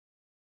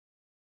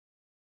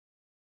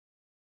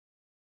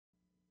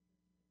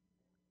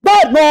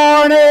Good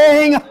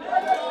morning.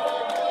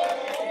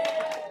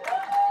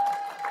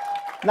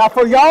 Now,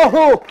 for y'all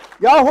who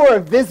are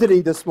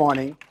visiting this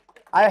morning,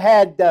 I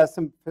had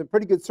some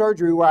pretty good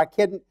surgery where I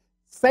couldn't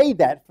say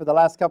that for the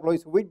last couple of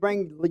weeks. We'd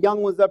bring the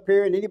young ones up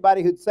here, and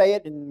anybody who'd say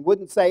it and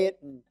wouldn't say it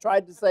and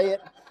tried to say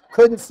it,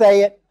 couldn't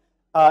say it.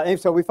 And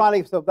so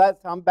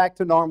I'm back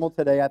to normal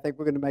today. I think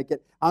we're going to make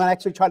it. I'm going to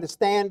actually try to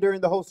stand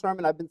during the whole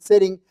sermon. I've been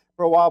sitting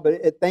for a while,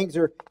 but things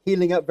are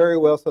healing up very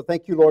well. So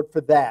thank you, Lord,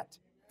 for that.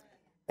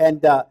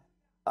 And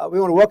we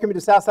want to welcome you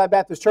to Southside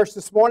Baptist Church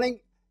this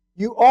morning.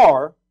 You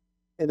are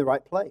in the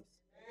right place.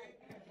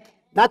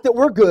 Not that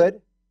we're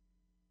good,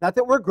 not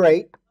that we're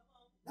great,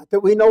 not that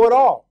we know it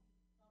all.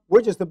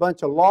 We're just a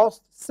bunch of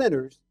lost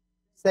sinners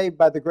saved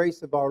by the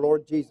grace of our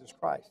Lord Jesus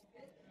Christ.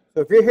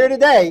 So if you're here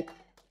today,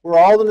 we're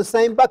all in the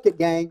same bucket,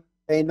 gang.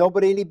 Ain't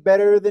nobody any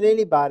better than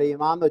anybody,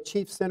 and I'm the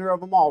chief sinner of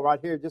them all right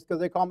here. Just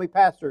because they call me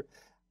pastor,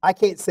 I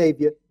can't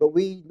save you, but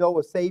we know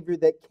a Savior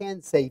that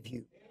can save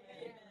you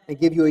and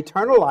give you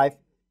eternal life.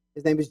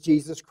 His name is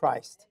Jesus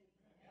Christ.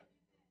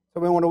 So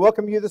we want to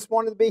welcome you this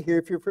morning to be here.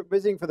 If you're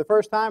visiting for the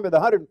first time or the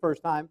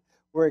 101st time,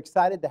 we're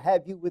excited to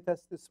have you with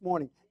us this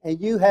morning.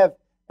 And you have,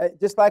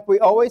 just like we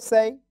always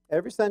say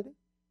every Sunday,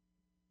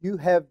 you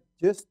have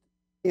just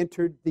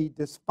entered the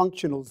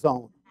dysfunctional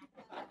zone.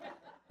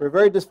 We're a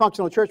very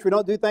dysfunctional church. We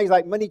don't do things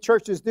like many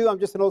churches do. I'm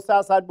just an old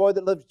Southside boy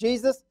that loves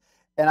Jesus,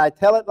 and I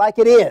tell it like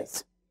it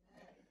is.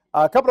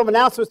 A couple of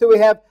announcements that we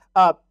have.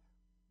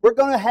 We're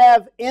going to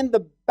have in the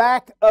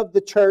back of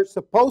the church,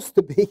 supposed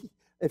to be,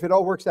 if it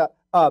all works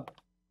out,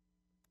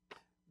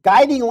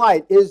 Guiding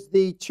Light is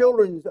the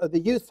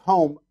youth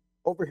home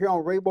over here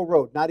on Rainbow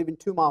Road, not even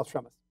 2 miles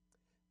from us.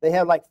 They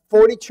have like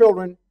 40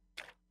 children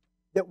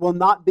that will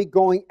not be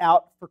going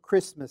out for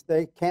Christmas.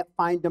 They can't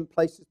find them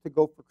places to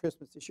go for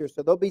Christmas this year,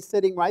 so they'll be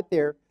sitting right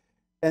there.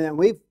 And then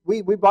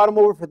we brought them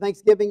over for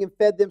Thanksgiving and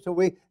fed them. So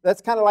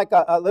that's kind of like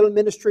a little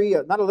ministry,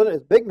 not a little,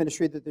 it's a big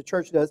ministry that the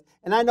church does.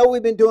 And I know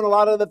we've been doing a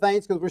lot of other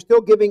things because we're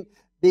still giving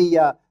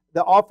the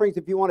offerings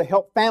if you want to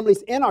help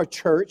families in our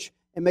church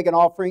and make an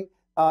offering.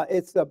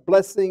 It's a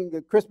blessing,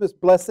 a Christmas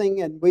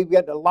blessing, and we've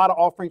got a lot of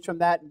offerings from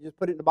that, and just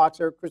put it in the box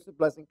there, Christmas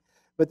blessing.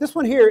 But this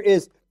one here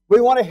is, we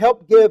want to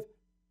help give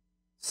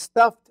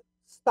stuffed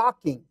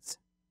stockings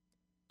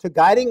to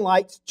Guiding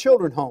Light's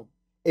Children Home.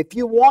 If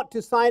you want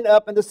to sign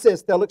up and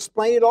assist, they'll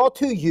explain it all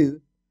to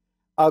you.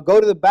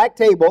 Go to the back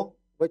table,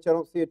 which I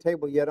don't see a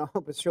table yet. I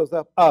hope it shows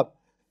up.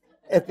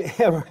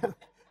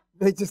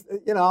 They just,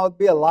 I'll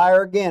be a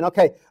liar again.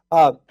 Okay.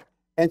 But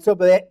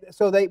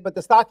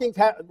the stockings,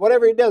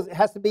 whatever it does, it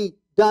has to be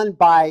done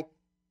by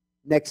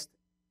next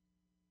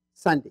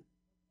Sunday.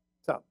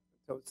 So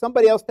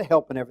somebody else to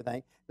help and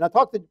everything. And I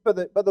talked to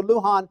Brother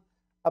Lujan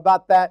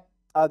about that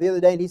the other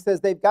day, and he says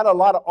they've got a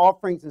lot of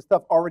offerings and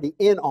stuff already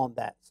in on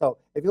that. So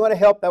if you want to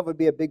help, that would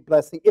be a big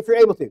blessing if you're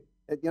able to.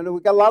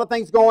 We've got a lot of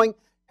things going.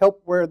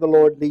 Help where the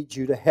Lord leads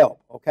you to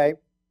help. Okay.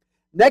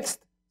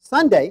 Next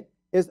Sunday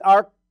is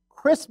our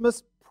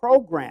Christmas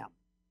program,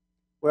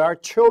 where our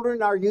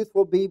children, our youth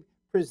will be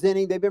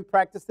presenting. They've been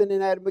practicing in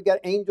that. We got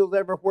angels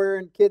everywhere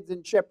and kids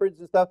and shepherds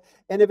and stuff.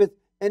 And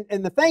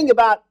and the thing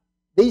about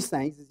these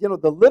things is, the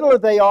littler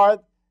they are,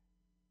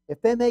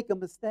 if they make a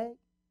mistake,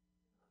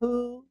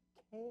 who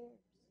cares?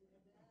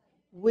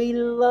 We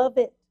love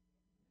it.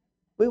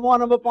 We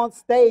want them up on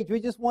stage. We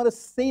just want to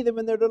see them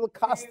in their little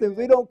costumes.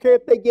 We don't care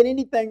if they get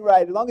anything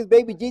right. As long as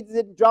baby Jesus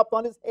didn't drop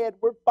on his head,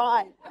 we're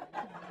fine.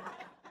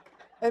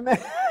 Amen.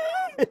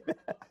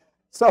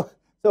 So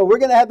we're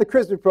going to have the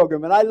Christmas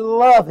program, and I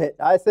love it.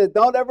 I said,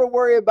 don't ever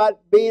worry about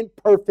being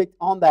perfect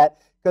on that,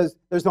 because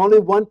there's only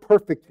one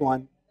perfect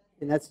one,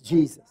 and that's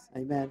Jesus.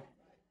 Amen.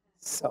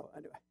 So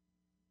anyway,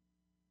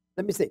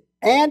 let me see.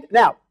 And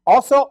now,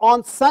 also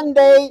on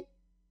Sunday,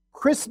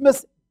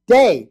 Christmas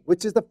Day,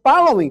 which is the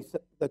following,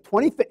 the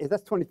 25th.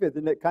 That's 25th.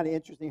 Isn't it kind of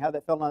interesting how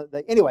that fell on that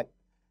day? Anyway,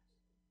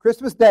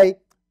 Christmas Day,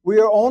 we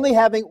are only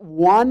having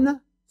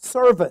one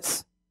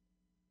service,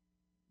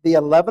 the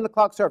 11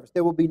 o'clock service.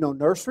 There will be no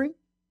nursery.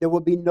 There will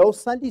be no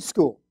Sunday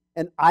school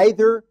in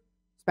either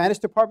Spanish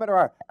department or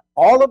ours.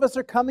 All of us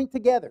are coming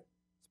together,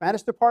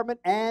 Spanish department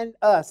and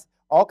us,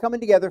 all coming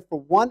together for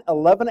one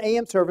 11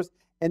 a.m. service,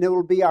 and it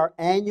will be our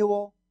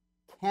annual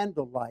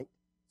candlelight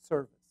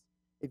service.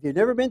 If you've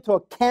never been to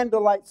a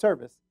candlelight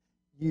service,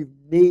 you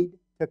need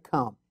to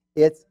come.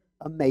 It's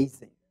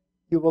amazing.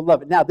 You will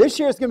love it. Now, this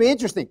year is going to be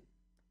interesting,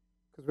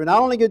 because we're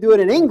not only going to do it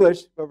in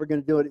English, but we're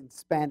going to do it in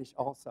Spanish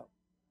also.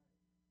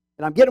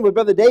 And I'm getting with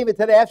Brother David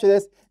today after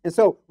this. And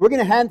so we're going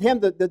to hand him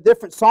the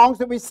different songs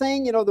that we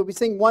sing. That we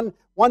sing one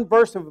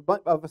verse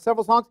of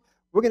several songs.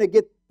 We're going to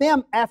get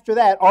them after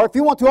that. Or if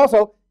you want to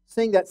also,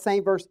 sing that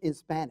same verse in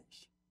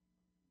Spanish.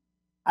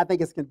 I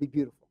think it's going to be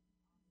beautiful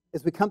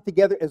as we come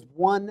together as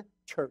one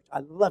church.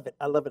 I love it.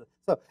 I love it.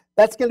 So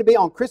that's going to be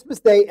on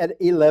Christmas Day at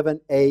 11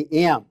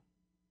 a.m.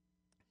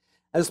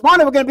 And this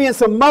morning we're going to be in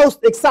some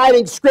most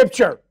exciting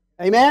scripture.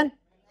 Amen?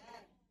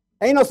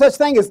 Ain't no such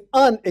thing as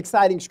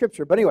unexciting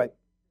scripture. But anyway,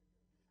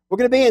 we're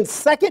going to be in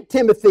 2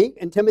 Timothy,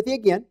 and Timothy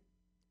again.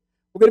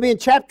 We're going to be in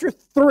chapter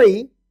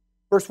 3,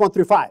 verse 1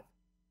 through 5.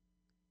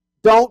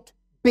 Don't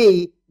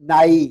be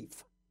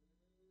naive.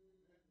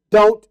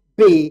 Don't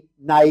be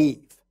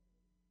naive.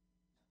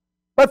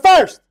 But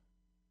first,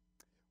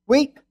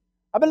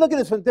 I've been looking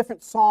at some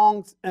different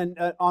songs and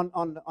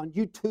on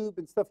YouTube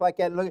and stuff like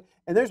that,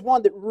 and there's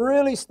one that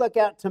really stuck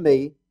out to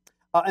me.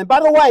 And by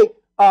the way,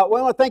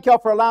 we want to thank y'all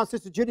for allowing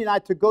Sister Judy and I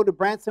to go to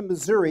Branson,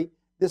 Missouri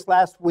this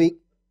last week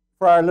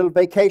for our little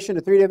vacation,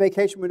 a 3-day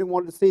vacation. We didn't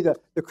want to see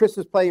the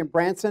Christmas play in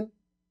Branson.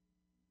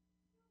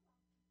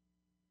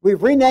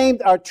 We've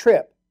renamed our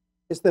trip.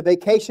 It's the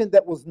vacation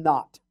that was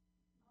not.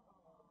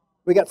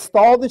 We got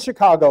stalled in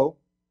Chicago,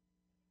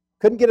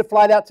 couldn't get a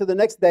flight out to the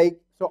next day,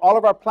 so all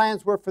of our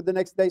plans were for the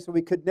next day, so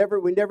we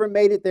never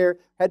made it there,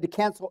 had to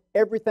cancel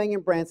everything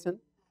in Branson,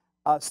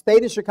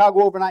 stayed in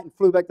Chicago overnight and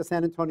flew back to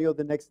San Antonio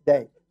the next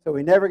day. So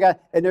we never got,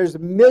 and there's a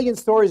million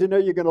stories in there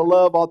you're going to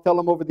love. I'll tell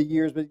them over the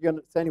years, but you're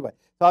going to, so anyway.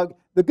 So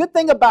the good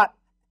thing about,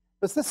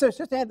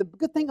 the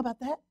good thing about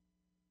that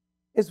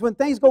is when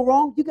things go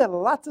wrong, you got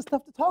lots of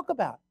stuff to talk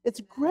about.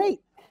 It's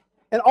great.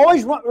 And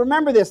always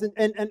remember this,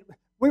 and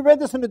we read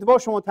this in the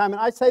devotion one time, and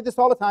I say this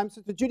all the time.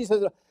 Sister Judy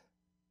says,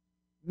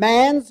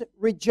 man's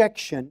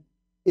rejection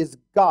is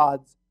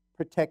God's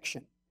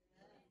protection.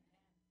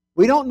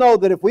 We don't know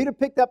that if we'd have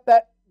picked up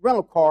that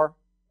rental car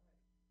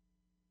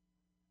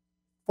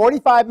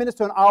 45 minutes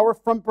to an hour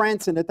from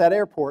Branson at that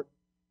airport,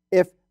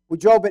 if we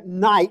drove at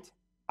night,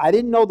 I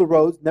didn't know the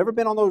roads, never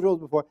been on those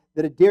roads before,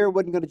 that a deer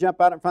wasn't going to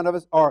jump out in front of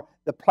us or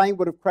the plane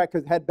would have cracked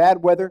because it had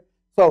bad weather.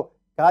 So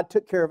God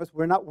took care of us.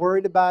 We're not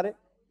worried about it.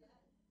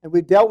 And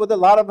we've dealt with it. A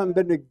lot of them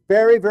have been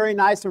very, very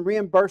nice and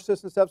reimbursed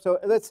us and stuff. So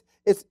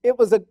it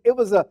was an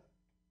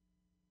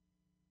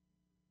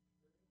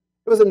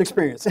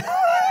experience.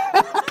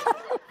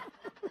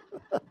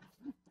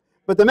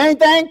 But the main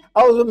thing,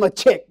 I was with my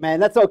chick, man.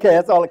 That's okay.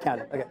 That's all that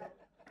counted. Okay.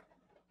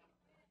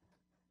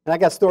 And I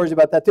got stories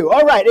about that too.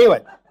 All right,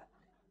 anyway.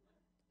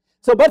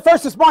 So, but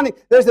first this morning,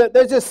 there's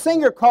a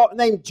singer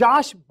named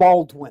Josh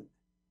Baldwin.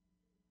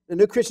 The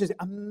New Christian is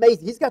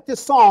amazing. He's got this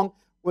song,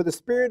 where the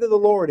Spirit of the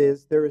Lord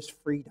is, there is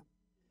freedom.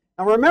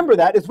 Now remember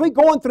that as we're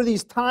going through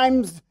these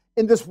times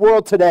in this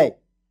world today,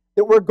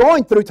 that we're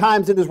going through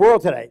times in this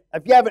world today.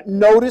 If you haven't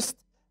noticed,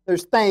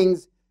 there's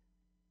things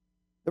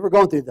that we're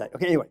going through today.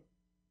 Okay, anyway.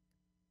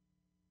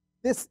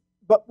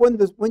 But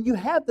when you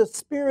have the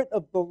Spirit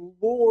of the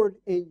Lord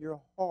in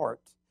your heart,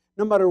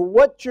 no matter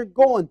what you're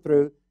going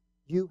through,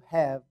 you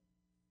have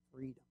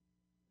freedom.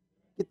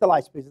 Get the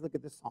lights, please. Look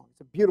at this song.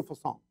 It's a beautiful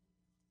song.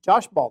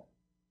 Josh Baldwin.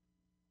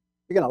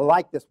 You're going to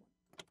like this one.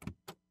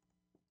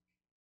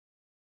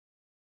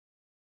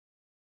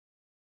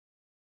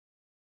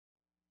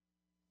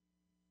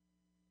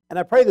 And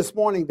I pray this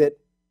morning that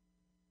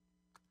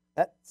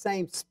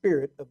same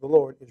Spirit of the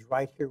Lord is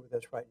right here with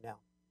us right now.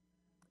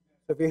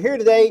 So if you're here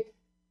today,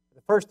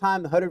 the first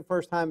time, the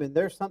 101st time, and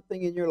there's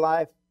something in your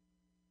life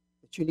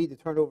that you need to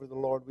turn over to the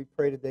Lord, we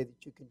pray today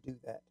that you can do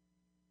that.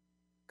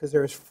 Because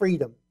there is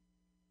freedom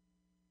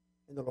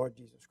in the Lord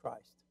Jesus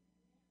Christ.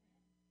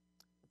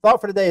 The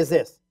thought for today is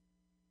this.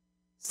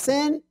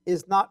 Sin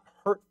is not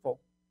hurtful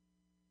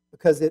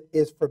because it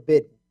is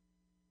forbidden,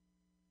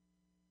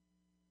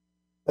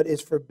 but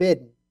is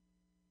forbidden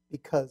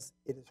because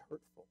it is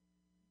hurtful.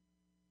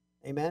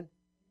 Amen?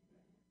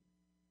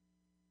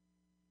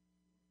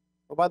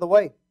 Oh, by the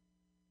way,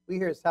 we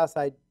here at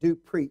Southside do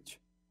preach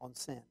on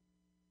sin.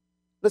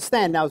 Let's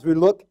stand now as we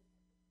look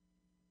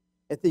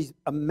at these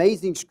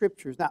amazing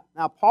scriptures.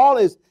 Now Paul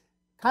is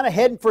kind of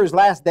heading for his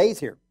last days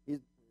here. He's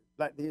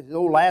like his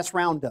old last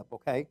roundup,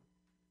 okay?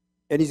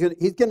 And he's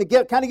going to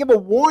give a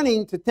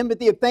warning to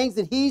Timothy of things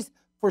that he's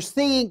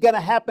foreseeing going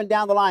to happen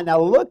down the line. Now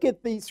look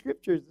at these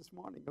scriptures this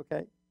morning,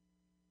 okay?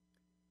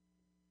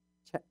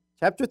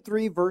 Chapter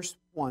 3, verse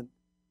 1.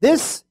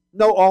 This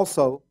know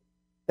also,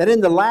 that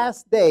in the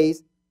last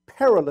days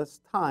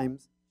perilous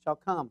times shall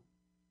come.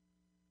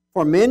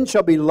 For men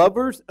shall be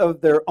lovers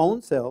of their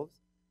own selves,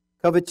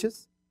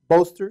 covetous,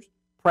 boasters,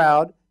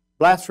 proud,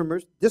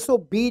 blasphemers,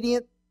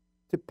 disobedient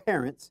to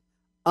parents,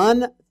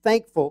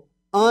 unthankful,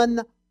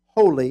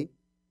 unholy,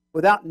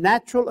 without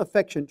natural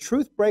affection,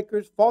 truth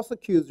breakers, false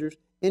accusers,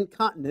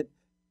 incontinent,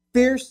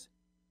 fierce,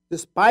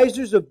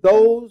 despisers of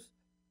those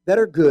that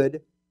are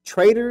good,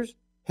 traitors,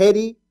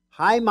 heady,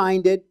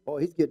 high-minded. Oh,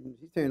 he's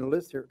tearing a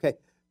list here. Okay.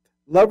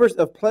 Lovers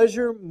of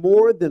pleasure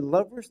more than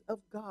lovers of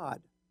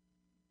God.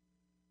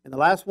 And the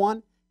last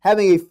one,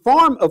 having a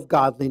form of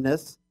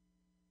godliness,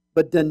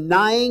 but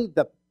denying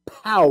the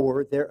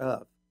power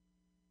thereof.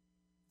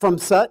 From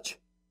such,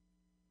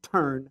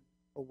 turn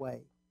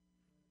away.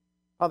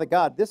 Father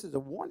God, this is a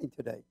warning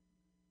today.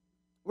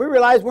 We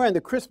realize we're in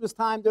the Christmas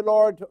time, dear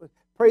Lord,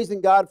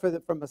 praising God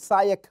for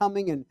Messiah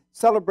coming and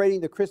celebrating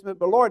the Christmas.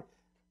 But Lord,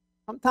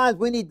 sometimes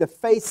we need to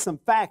face some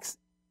facts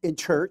in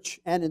church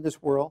and in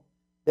this world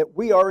that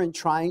we are in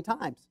trying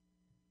times.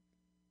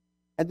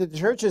 And the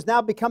church is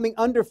now becoming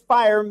under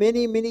fire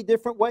many, many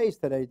different ways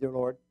today, dear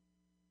Lord.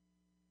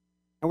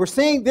 And we're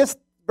seeing this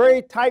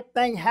very type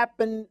thing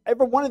happen.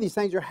 Every one of these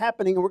things are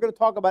happening, and we're going to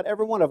talk about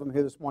every one of them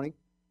here this morning.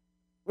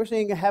 We're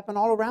seeing it happen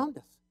all around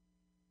us.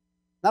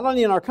 Not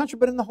only in our country,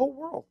 but in the whole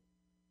world.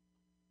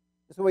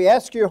 So we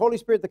ask your Holy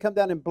Spirit to come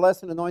down and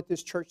bless and anoint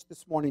this church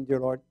this morning, dear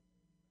Lord.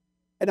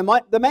 And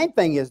the main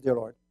thing is, dear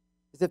Lord,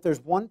 is if there's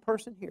one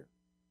person here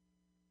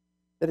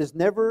that has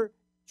never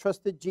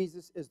trusted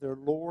Jesus as their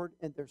Lord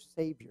and their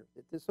Savior,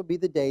 that this will be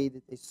the day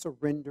that they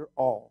surrender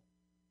all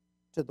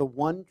to the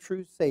one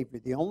true Savior,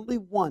 the only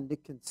one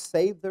that can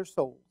save their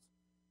souls,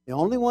 the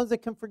only ones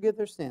that can forgive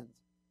their sins,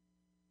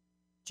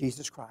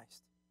 Jesus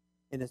Christ.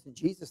 And it's in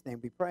Jesus' name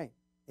we pray.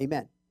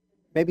 Amen.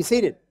 You may be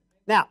seated.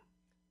 Now,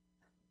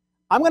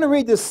 I'm going to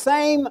read the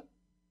same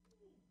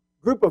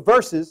group of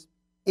verses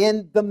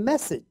in the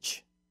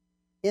Message.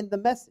 In the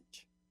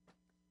Message.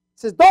 It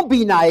says, don't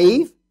be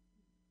naive.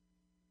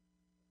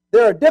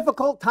 There are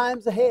difficult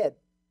times ahead.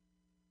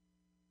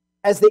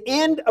 As the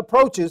end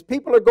approaches,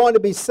 people are going to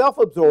be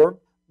self-absorbed,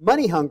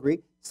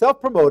 money-hungry,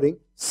 self-promoting,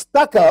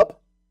 stuck up,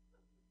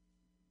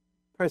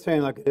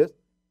 like it is,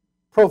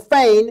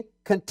 profane,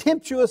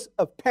 contemptuous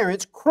of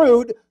parents,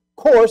 crude,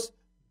 coarse,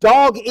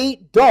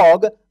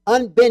 dog-eat-dog,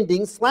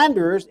 unbending,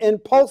 slanderers,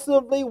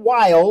 impulsively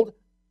wild,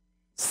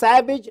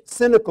 savage,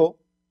 cynical,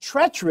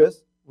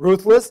 treacherous,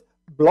 ruthless,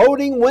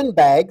 bloating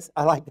windbags.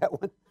 I like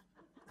that one.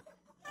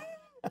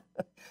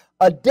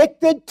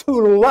 Addicted to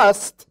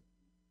lust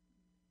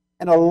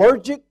and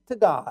allergic to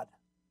God.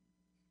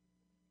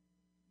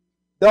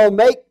 They'll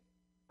make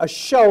a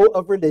show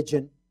of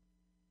religion,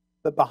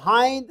 but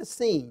behind the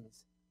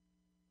scenes,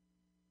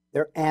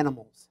 they're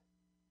animals.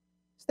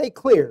 Stay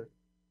clear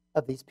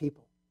of these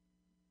people.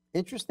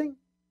 Interesting?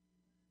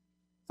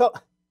 So,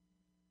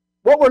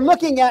 what we're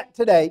looking at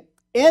today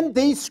in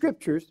these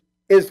scriptures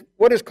is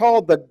what is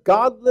called the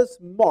godless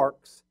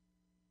marks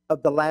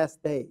of the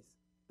last days.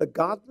 The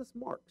godless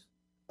marks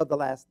of the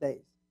last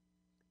days.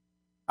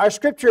 Our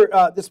scripture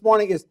this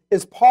morning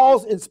is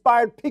Paul's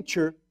inspired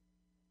picture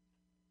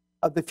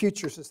of the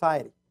future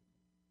society.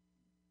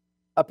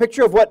 A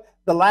picture of what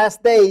the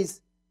last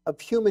days of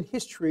human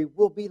history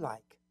will be like.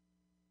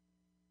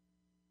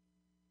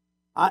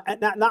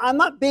 Now, I'm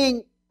not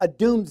being a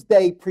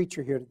doomsday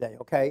preacher here today,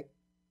 okay,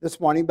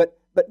 this morning, but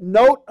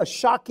note a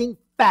shocking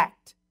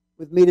fact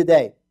with me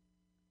today.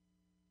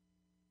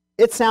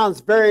 It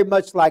sounds very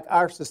much like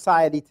our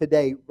society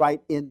today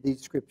right in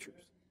these scriptures.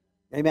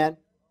 Amen?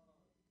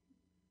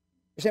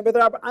 You're saying, Brother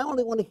Albert, I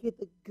only want to hear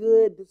the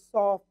good, the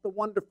soft, the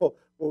wonderful.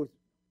 Well,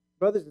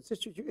 brothers and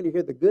sisters, you're going to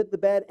hear the good, the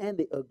bad, and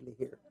the ugly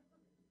here.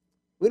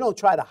 We don't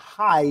try to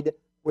hide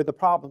where the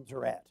problems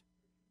are at.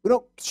 We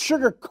don't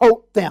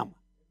sugarcoat them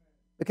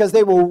because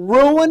they will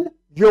ruin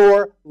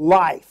your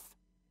life.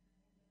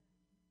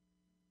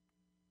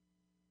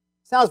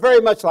 Sounds very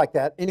much like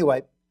that.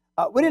 Anyway,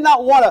 we did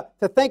not want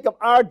to think of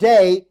our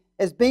day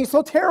as being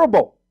so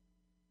terrible.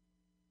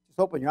 Just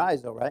open your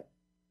eyes, though, right?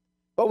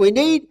 But we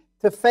need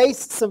to face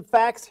some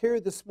facts here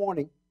this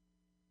morning.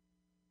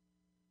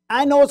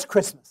 I know it's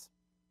Christmas.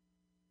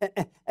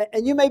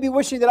 And you may be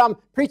wishing that I'm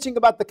preaching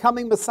about the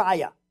coming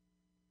Messiah.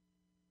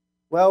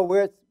 Well,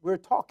 we're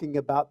talking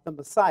about the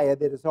Messiah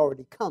that has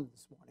already come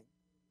this morning.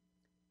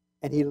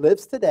 And he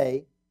lives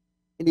today,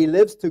 and he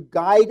lives to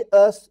guide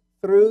us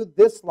through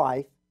this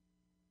life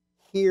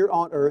here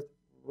on earth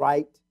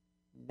right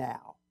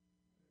now.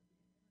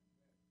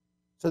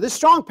 So this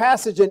strong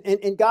passage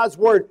in God's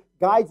Word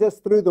guides us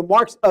through the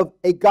marks of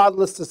a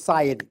godless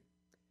society.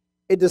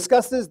 It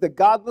discusses the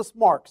godless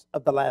marks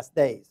of the last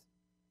days.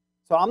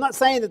 So I'm not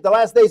saying that the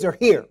last days are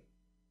here.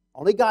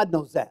 Only God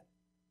knows that.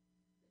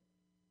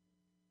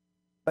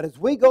 But as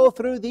we go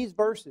through these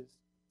verses,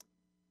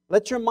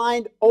 let your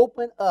mind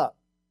open up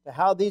to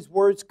how these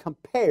words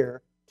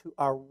compare to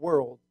our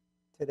world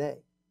today.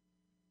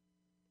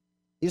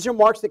 These are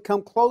marks that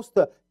come close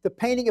to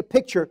painting a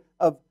picture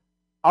of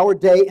our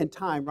day and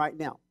time right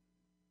now.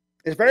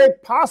 It's very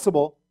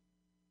possible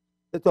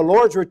that the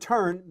Lord's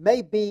return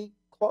may be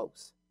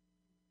close.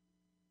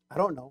 I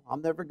don't know.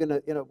 I'm never going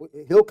to,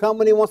 He'll come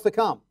when He wants to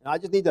come. And I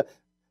just need to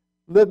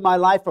live my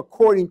life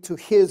according to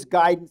His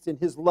guidance and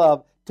His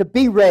love to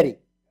be ready.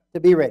 To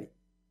be ready.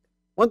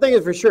 One thing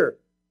is for sure.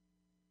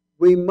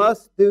 We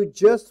must do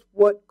just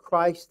what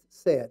Christ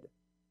said.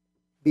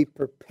 Be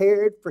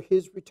prepared for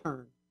His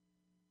return.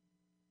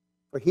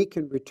 For He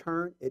can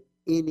return at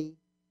any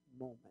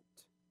moment.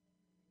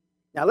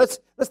 Now let's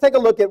take a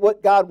look at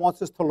what God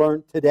wants us to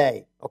learn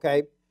today.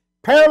 Okay?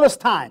 Perilous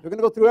times. We're going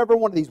to go through every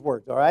one of these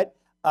words, all right?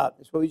 So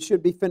we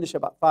should be finished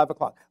about 5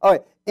 o'clock. All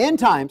right, end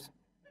times.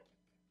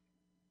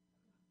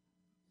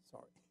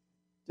 Sorry,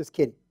 just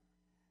kidding.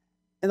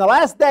 In the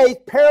last days,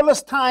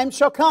 perilous times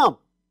shall come.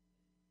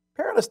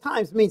 Perilous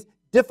times means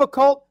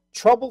difficult,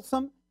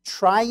 troublesome,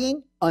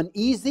 trying,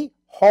 uneasy,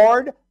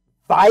 hard,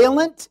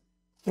 violent,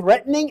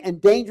 threatening,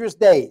 and dangerous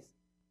days.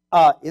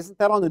 Isn't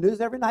that on the news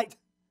every night?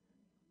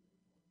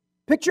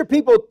 Picture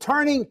people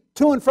turning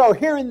to and fro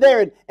here and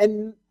there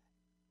and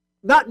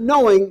not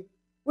knowing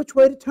which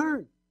way to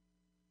turn.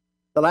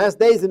 The last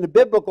days in the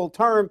biblical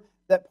term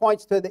that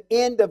points to the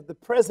end of the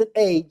present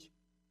age,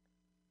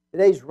 the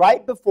days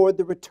right before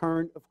the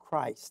return of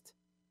Christ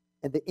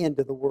and the end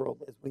of the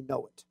world as we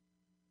know it.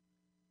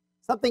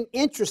 Something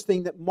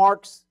interesting that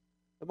marks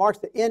that marks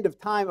the end of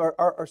time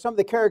are some of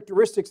the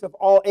characteristics of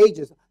all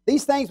ages.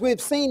 These things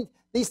we've seen,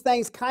 these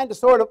things kind of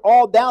sort of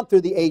all down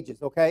through the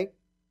ages, okay?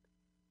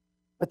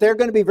 But they're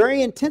going to be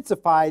very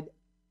intensified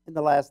in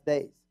the last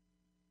days.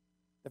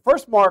 The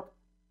first mark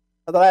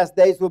of the last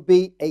days will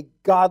be a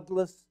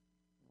godless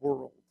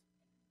world.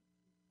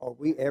 Are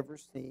we ever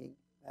seeing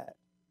that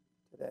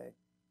today?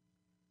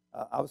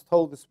 I was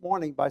told this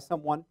morning by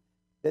someone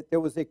that there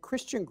was a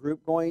Christian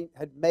group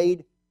had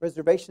made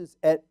reservations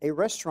at a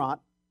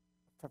restaurant,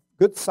 a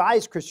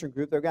good-sized Christian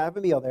group. They're going to have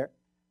a meal there.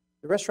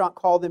 The restaurant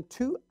called them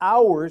 2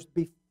 hours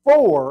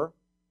before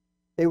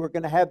they were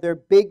going to have their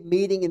big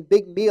meeting and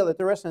big meal at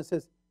the restaurant. It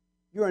says,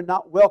 you are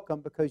not welcome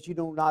because you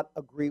do not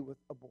agree with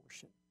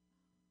abortion.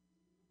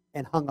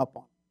 And hung up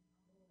on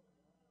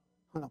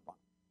it. Hung up on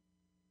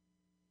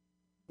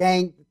it.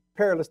 Gang,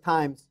 perilous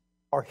times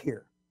are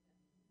here.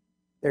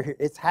 They're here.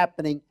 It's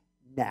happening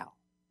now.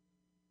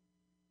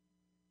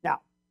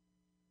 Now,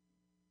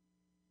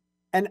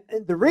 and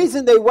the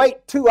reason they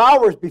wait 2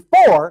 hours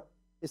before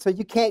is so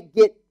you can't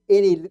get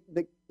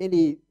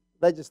any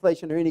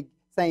legislation or any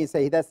saying,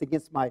 say, that's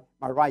against my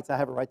rights. I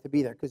have a right to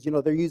be there. Because,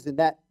 they're using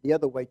that the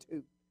other way,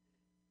 too.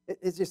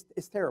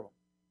 It's terrible.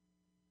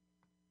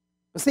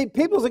 But see,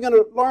 people are going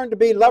to learn to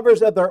be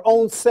lovers of their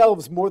own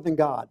selves more than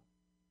God.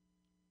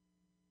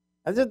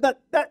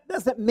 That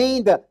doesn't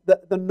mean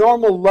the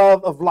normal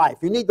love of life.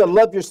 You need to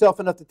love yourself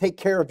enough to take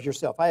care of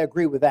yourself. I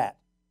agree with that.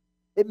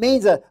 It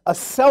means a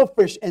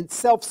selfish and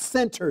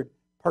self-centered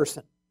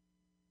person.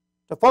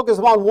 To focus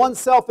upon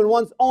oneself and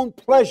one's own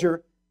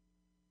pleasure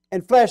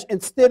and flesh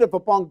instead of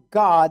upon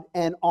God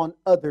and on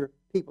other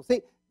people.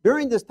 See,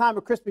 during this time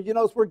of Christmas,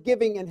 we're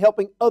giving and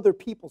helping other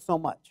people so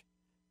much.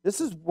 This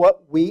is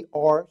what we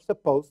are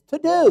supposed to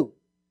do.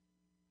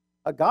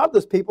 A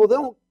godless people, they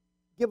don't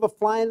give a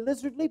flying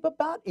lizard leap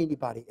about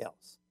anybody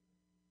else.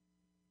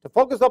 To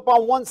focus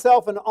upon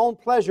oneself and own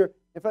pleasure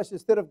and flesh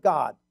instead of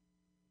God.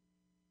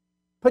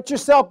 Put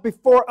yourself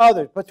before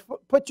others.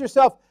 Put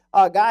yourself,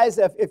 guys,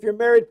 if you're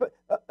married,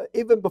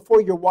 even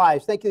before your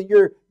wives. Thinking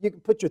you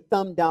can put your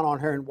thumb down on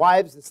her. And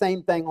wives, the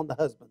same thing on the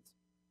husbands.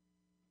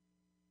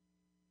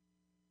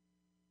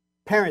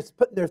 Parents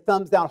putting their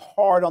thumbs down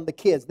hard on the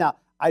kids. Now,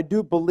 I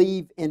do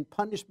believe in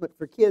punishment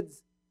for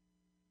kids,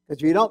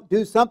 because if you don't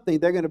do something,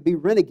 they're going to be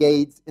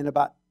renegades in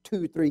about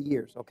 2 or 3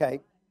 years, okay?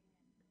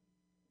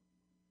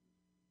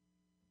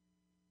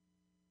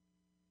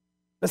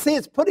 But see,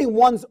 it's putting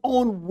one's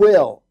own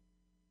will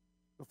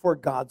before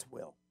God's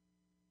will.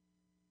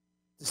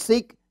 To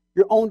seek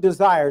your own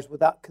desires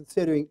without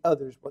considering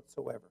others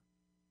whatsoever.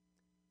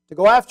 To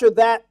go after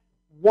that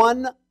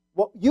one,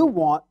 what you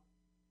want,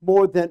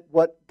 more than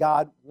what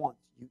God wants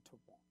you to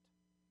want.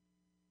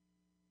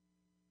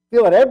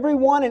 Feel that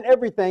everyone and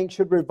everything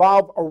should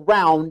revolve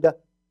around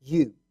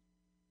you.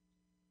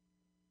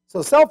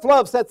 So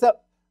self-love sets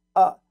up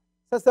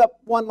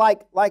one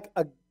like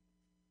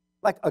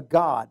a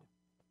god.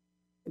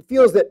 It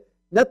feels that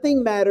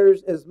nothing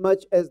matters as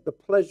much as the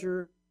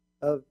pleasure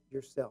of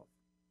yourself.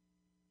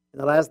 In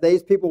the last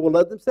days, people will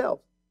love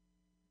themselves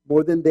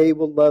more than they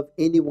will love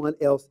anyone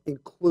else,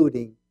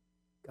 including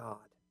God.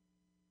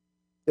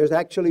 There's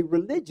actually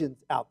religions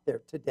out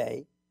there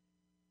today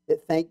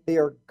that think they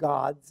are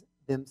gods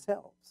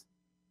themselves.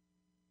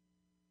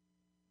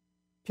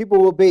 People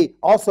will be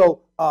also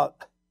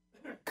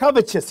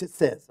covetous, it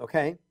says,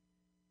 okay?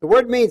 The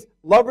word means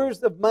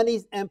lovers of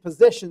monies and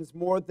possessions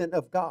more than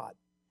of God.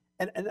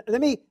 And I'm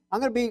going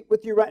to be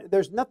with you right now.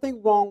 There's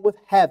nothing wrong with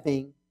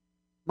having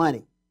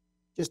money.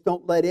 Just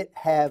don't let it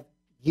have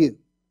you.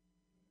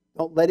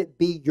 Don't let it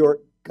be your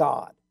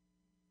God.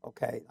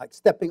 Okay, like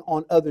stepping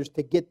on others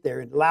to get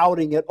there and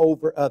lauding it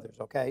over others,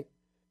 okay?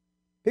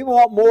 People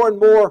want more and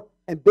more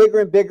and bigger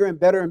and bigger and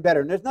better and better.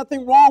 And there's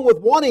nothing wrong with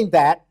wanting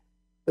that,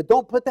 but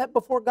don't put that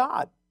before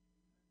God.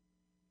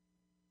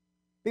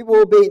 People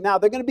will be, now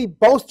they're going to be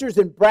boasters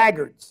and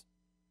braggarts.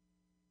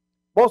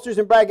 Boasters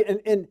and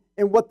braggarts in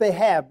what they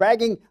have.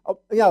 Bragging,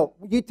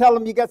 you tell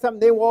them you got something,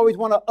 they will always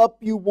want to up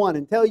you one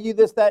and tell you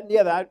this, that, and the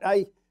other.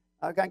 I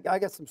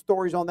got some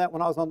stories on that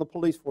when I was on the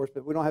police force,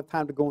 but we don't have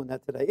time to go in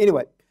that today.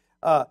 Anyway.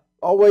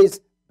 Always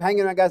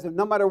hanging around guys,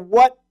 no matter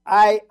what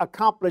I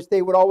accomplished,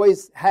 they would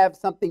always have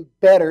something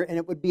better, and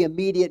it would be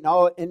immediate,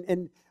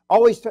 and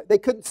always they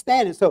couldn't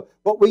stand it. So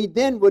what we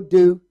then would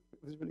do,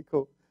 it was really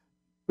cool,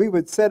 we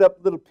would set up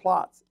little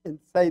plots and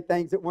say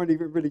things that weren't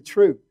even really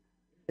true,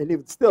 and it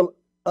would still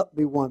up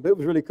me one, but it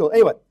was really cool.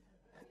 Anyway,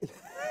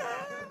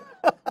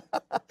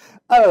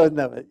 I don't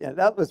know. Yeah,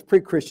 that was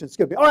pre-Christian. It's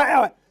good. All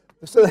right.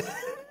 So.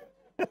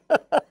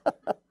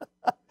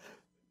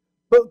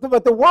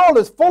 But the world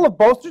is full of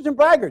boasters and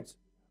braggarts.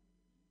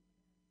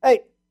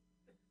 Hey,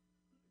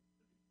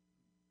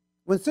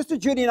 when Sister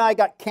Judy and I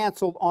got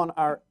canceled on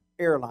our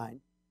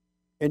airline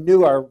and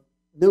knew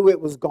it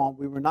was gone,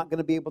 we were not going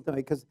to be able to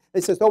make, because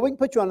they said, we can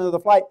put you on another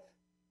flight.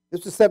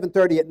 This was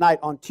 7:30 at night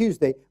on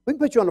Tuesday. We can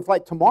put you on a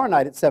flight tomorrow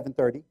night at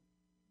 7:30.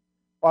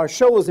 Our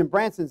show was in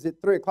Branson's at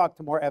 3 o'clock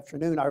tomorrow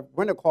afternoon. Our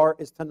rental car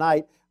is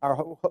tonight.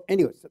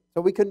 Anyway,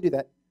 so we couldn't do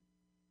that.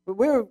 But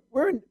we're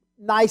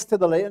nice to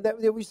the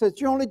lady. We said,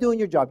 you're only doing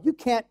your job. You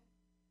can't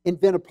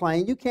invent a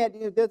plane. You can't.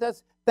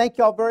 Thank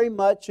y'all very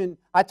much. And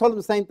I told them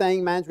the same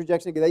thing. Man's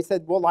rejection. They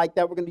said, we'll like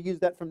that. We're going to use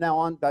that from now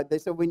on. But they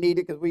said we need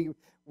it because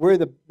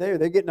they're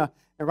getting a.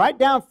 And right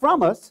down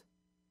from us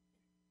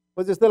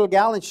was this little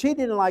gal, and she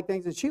didn't like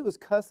things, and she was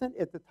cussing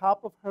at the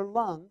top of her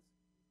lungs,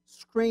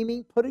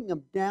 screaming, putting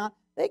them down.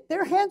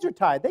 Their hands are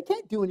tied. They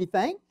can't do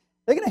anything.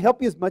 They're going to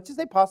help you as much as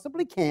they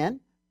possibly can.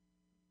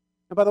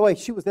 And by the way,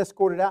 she was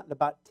escorted out in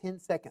about 10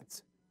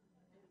 seconds.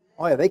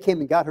 Oh, yeah, they came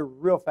and got her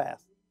real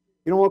fast.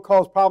 You don't want to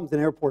cause problems in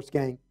airports,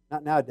 gang.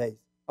 Not nowadays.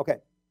 Okay.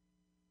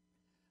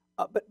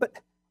 But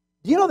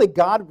do you know that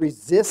God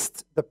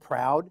resists the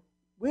proud?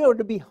 We are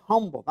to be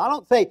humble. I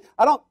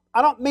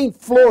don't mean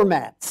floor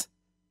mats,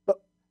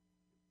 but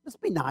let's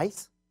be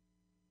nice.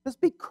 Let's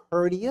be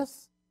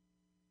courteous.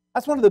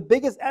 That's one of the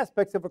biggest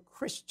aspects of a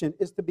Christian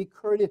is to be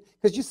courteous.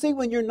 Because you see,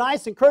 when you're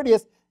nice and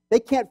courteous, they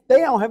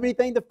don't have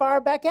anything to fire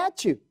back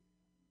at you.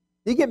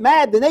 You get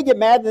mad, then they get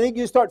mad, then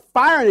you start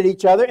firing at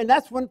each other, and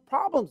that's when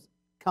problems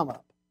come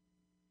up.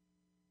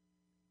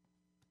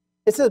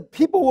 It says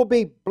people will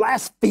be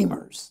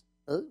blasphemers.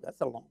 Oh,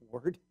 that's a long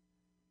word.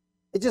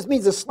 It just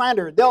means a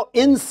slanderer. They'll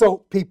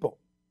insult people.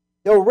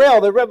 They'll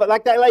rail. But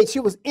like that lady, she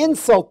was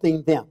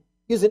insulting them,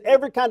 using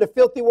every kind of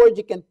filthy word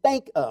you can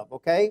think of,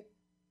 okay?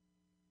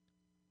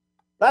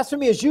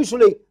 Blasphemy is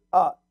usually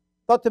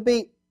thought to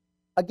be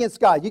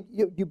against God.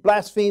 You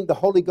blaspheme the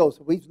Holy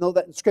Ghost. We know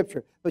that in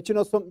Scripture. But you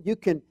know something?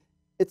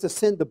 It's a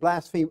sin to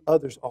blaspheme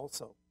others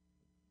also.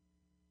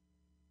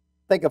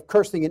 Think of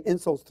cursing and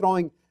insults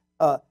thrown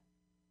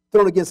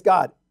against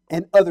God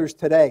and others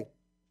today.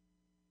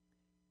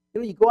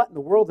 You know, you go out in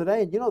the world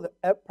today, and you know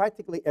that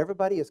practically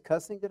everybody is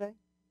cussing today.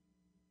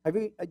 Have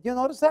you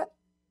noticed that?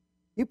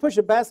 You push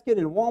a basket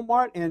in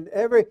Walmart,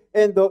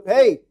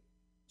 hey,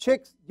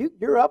 chicks,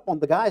 you're up on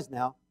the guys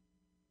now.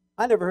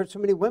 I never heard so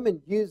many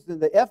women using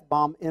the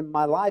F-bomb in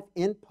my life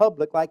in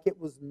public like it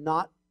was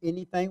not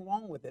anything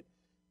wrong with it.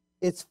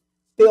 It's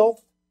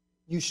filth.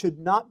 You should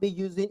not be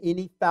using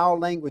any foul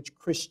language,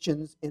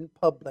 Christians, in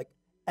public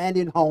and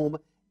in home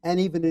and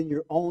even in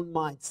your own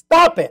mind.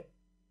 Stop it!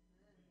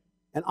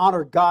 And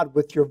honor God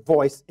with your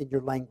voice and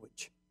your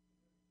language.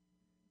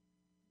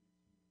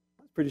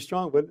 That's pretty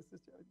strong, but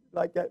it's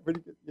like that. Pretty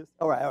good. Yes.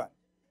 All right.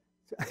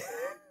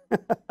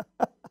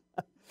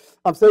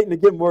 I'm starting to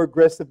get more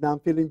aggressive now. I'm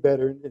feeling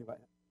better. Anyway.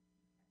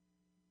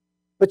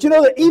 But you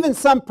know that even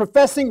some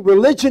professing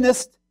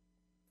religionists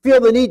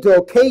feel the need to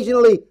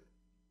occasionally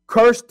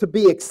curse to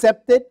be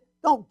accepted.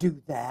 Don't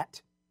do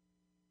that.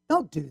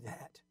 Don't do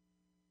that.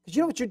 Because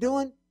you know what you're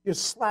doing? You're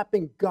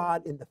slapping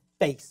God in the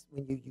face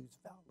when you use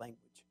foul language.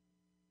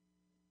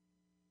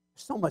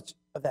 There's so much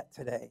of that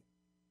today.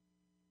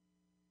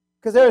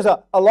 Because there's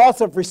a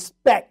loss of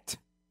respect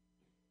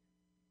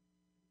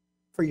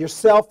for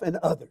yourself and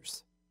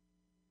others.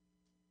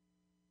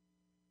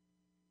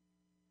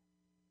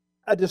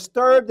 A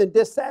disturbed and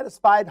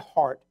dissatisfied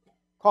heart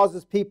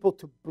causes people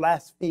to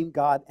blaspheme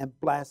God and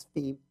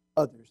blaspheme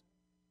others,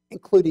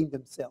 including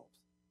themselves.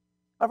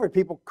 I've heard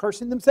people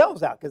cursing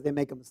themselves out because they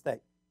make a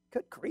mistake.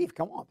 Good grief,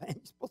 come on, man.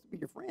 You're supposed to be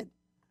your friend.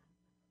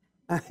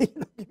 Give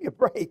me a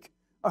break.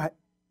 All right.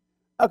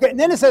 Okay, and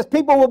then it says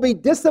people will be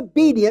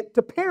disobedient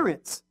to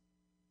parents.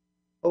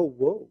 Oh,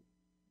 whoa.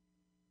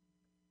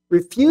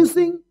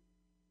 Refusing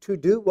to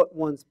do what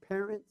one's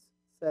parents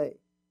say.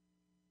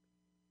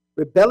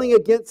 Rebelling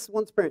against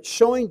one's parents.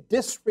 Showing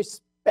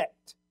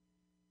disrespect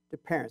to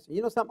parents. And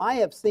you know something? I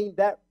have seen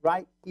that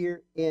right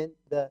here in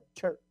the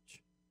church.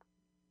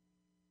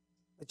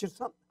 But you know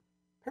something?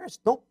 Parents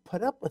don't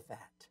put up with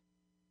that.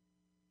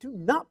 Do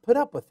not put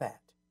up with that.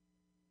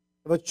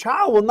 If a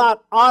child will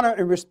not honor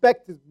and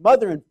respect his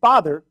mother and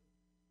father,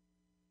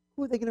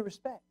 who are they going to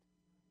respect?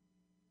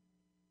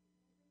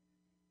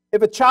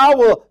 If a child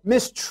will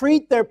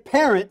mistreat their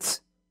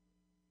parents,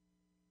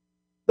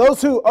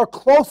 those who are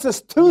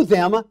closest to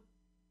them,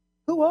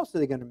 who else are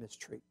they going to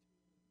mistreat?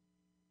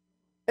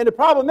 And the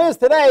problem is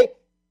today,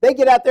 they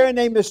get out there and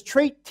they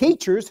mistreat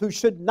teachers who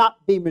should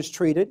not be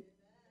mistreated.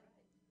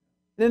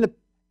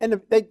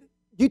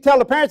 You tell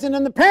the parents, and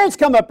then the parents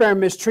come up there and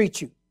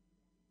mistreat you.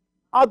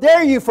 How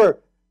dare you for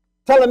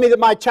telling me that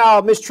my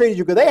child mistreated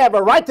you? Because they have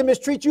a right to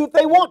mistreat you if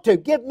they want to.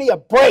 Give me a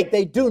break.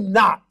 They do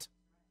not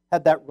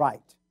have that right.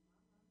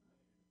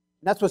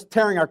 And that's what's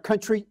tearing our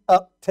country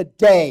up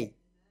today.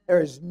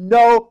 There is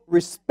no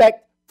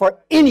respect for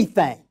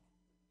anything.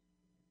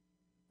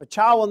 A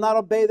child will not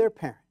obey their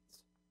parents.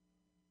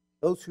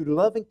 Those who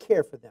love and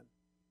care for them,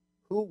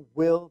 who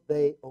will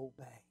they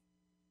obey?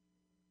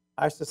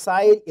 Our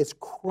society is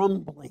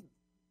crumbling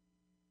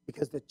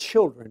because the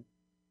children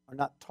are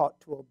not taught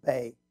to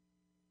obey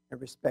and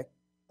respect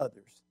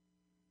others.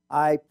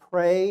 I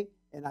pray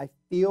and I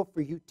feel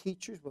for you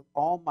teachers with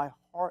all my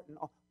heart, and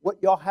all.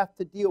 What y'all have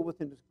to deal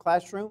with in this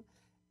classroom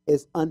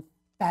is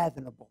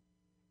unfathomable.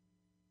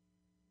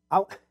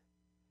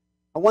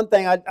 One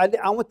thing,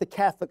 I went to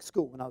Catholic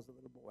school when I was a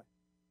little boy.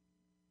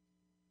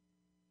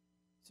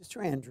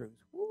 Sister Andrews,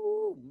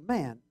 ooh,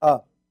 man.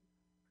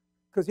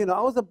 Because, I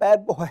was a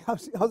bad boy. I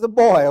was a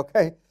boy,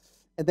 okay?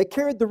 and they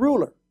carried the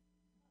ruler.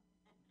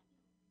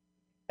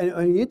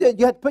 And you had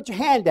to put your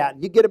hand out,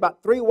 and you get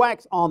about 3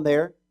 whacks on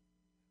there,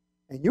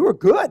 and you were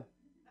good.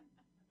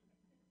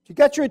 She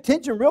got your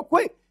attention real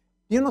quick.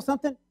 You know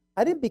something?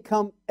 I didn't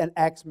become an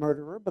axe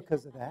murderer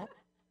because of that.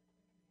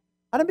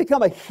 I didn't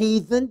become a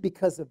heathen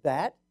because of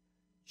that.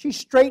 She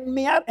straightened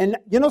me out. And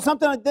you know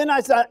something? Then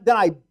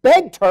I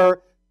begged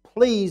her,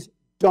 please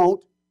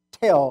don't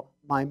tell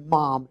my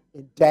mom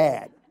and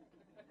dad.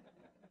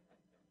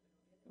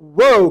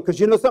 Whoa, because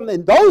you know something?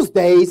 In those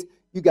days,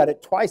 you got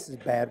it twice as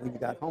bad when you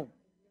got home.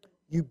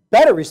 You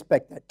better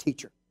respect that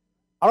teacher.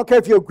 I don't care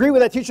if you agree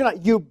with that teacher or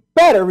not. You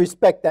better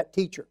respect that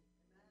teacher.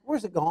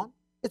 Where's it gone?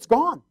 It's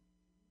gone.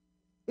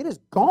 It is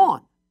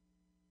gone.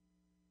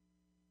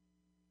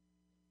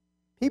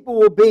 People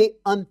will be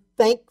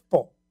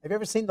unthankful. Have you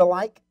ever seen the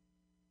like?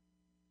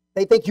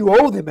 They think you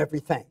owe them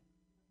everything.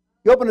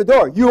 You open the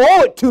door. You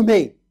owe it to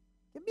me.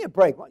 Give me a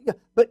break.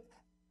 But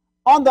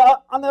on the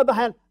other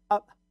hand,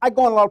 I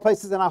go in a lot of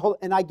places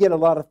and I get a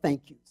lot of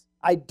thank yous.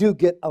 I do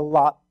get a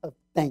lot of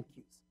thank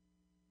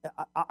yous.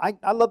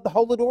 I love to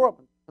hold the door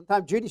open.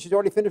 Sometimes Judy, she's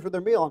already finished with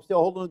her meal. I'm still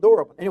holding the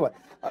door open. Anyway.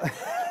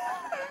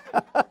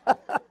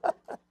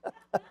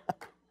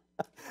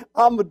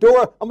 I'm a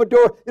door.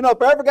 You know,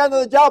 if I ever got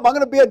another job, I'm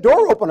going to be a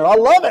door opener. I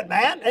love it,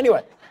 man.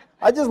 Anyway,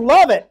 I just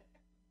love it.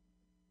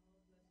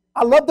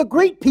 I love to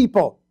greet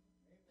people.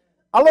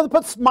 I love to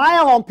put a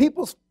smile on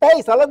people's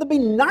face. I love to be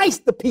nice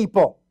to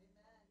people.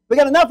 We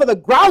got enough of the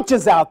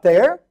grouches out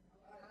there.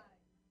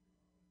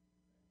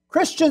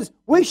 Christians,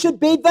 we should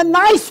be the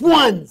nice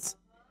ones.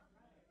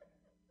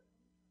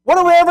 What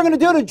are we ever going to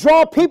do to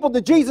draw people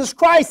to Jesus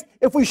Christ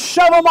if we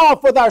shove them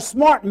off with our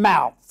smart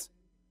mouths?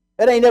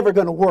 It ain't ever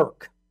going to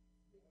work.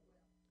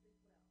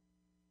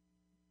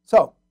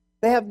 So,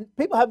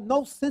 people have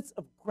no sense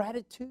of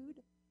gratitude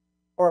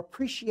or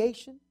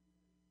appreciation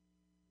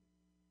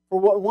for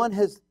what one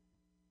has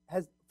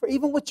for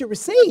even what you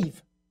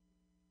receive.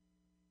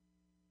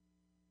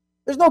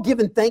 There's no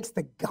giving thanks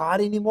to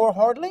God anymore,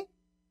 hardly.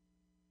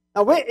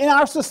 Now, we're in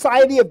our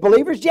society of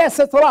believers, yes,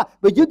 that's a lot.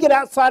 But you get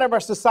outside of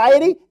our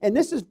society, and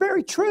this is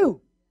very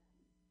true.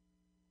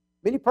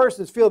 Many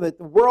persons feel that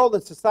the world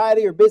and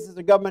society or business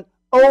or government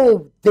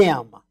owe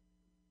them.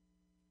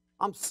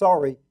 I'm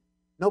sorry,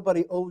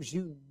 nobody owes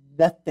you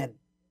nothing.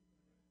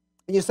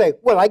 And you say,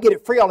 well, I get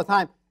it free all the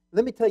time.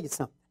 Let me tell you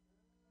something.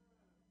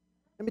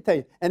 Let me tell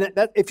you. And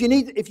if you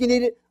need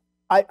it,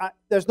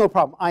 there's no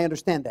problem. I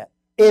understand that.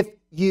 If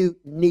you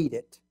need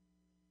it.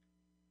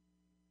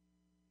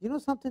 You know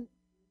something?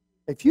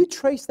 If you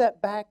trace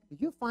that back, do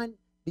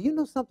you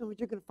know something what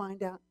you're going to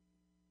find out?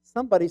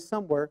 Somebody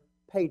somewhere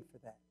paid for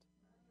that.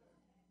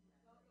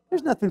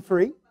 There's nothing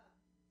free.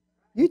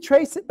 You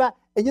trace it back,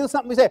 and you know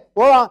something we say,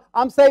 well,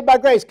 I'm saved by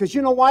grace, because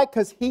you know why?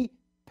 Because He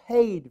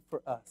paid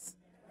for us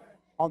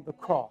on the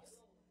cross.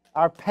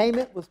 Our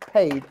payment was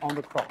paid on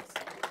the cross.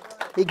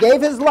 He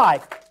gave His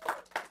life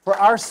for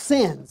our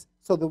sins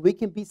so that we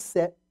can be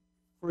set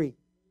free.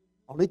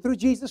 Only through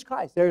Jesus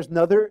Christ. There's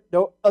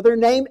no other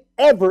name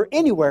ever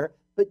anywhere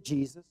but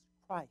Jesus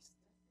Christ.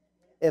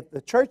 If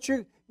the church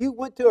you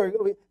went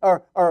to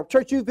or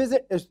church you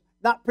visit is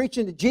not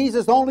preaching that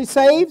Jesus only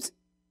saves,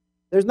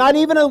 there's not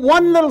even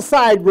one little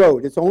side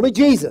road. It's only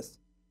Jesus.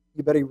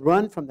 You better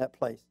run from that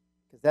place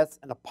because that's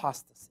an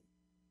apostasy.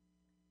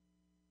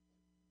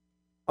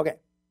 Okay.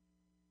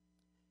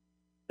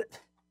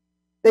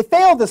 They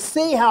fail to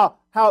see how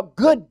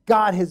good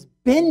God has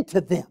been to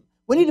them.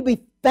 We need to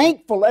be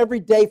thankful every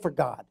day for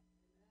God.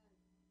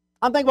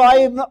 I'm thankful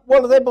I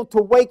was able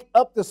to wake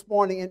up this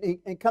morning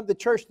and come to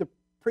church to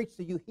preach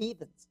to you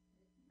heathens.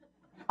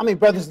 I mean,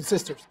 brothers and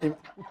sisters. Anyway.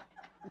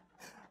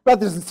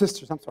 Brothers and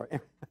sisters, I'm sorry.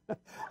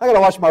 I got to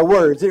watch my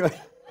words. Anyway.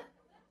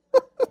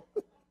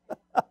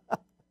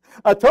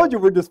 I told you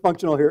we're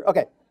dysfunctional here.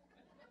 Okay.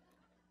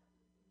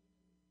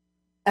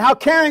 And how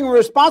caring and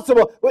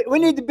responsible. We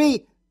need to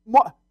be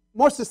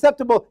more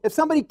susceptible. If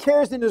somebody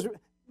cares,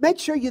 make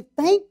sure you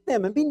thank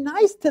them and be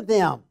nice to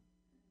them.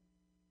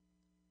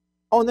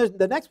 Oh, and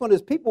the next one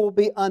is people will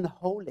be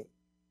unholy.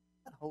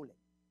 Unholy.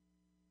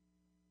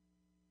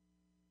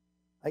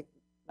 Like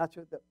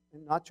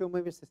Nacho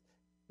movie says,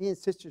 me and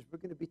sisters, we're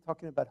going to be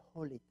talking about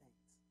holy things.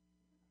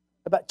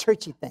 About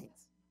churchy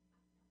things.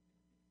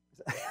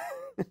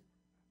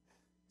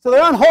 So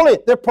they're unholy.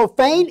 They're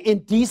profane,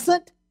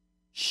 indecent,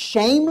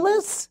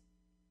 shameless,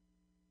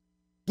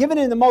 given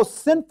in the most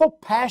sinful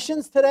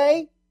passions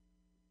today,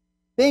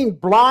 being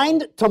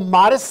blind to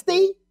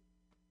modesty.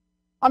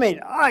 I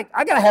mean, I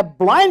got to have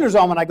blinders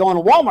on when I go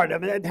into Walmart. I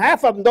mean,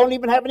 half of them don't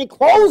even have any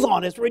clothes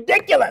on. It's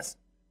ridiculous.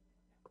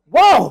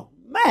 Whoa,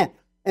 man.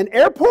 And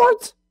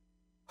airports?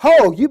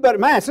 Oh, you better,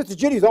 man, Sister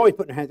Judy's always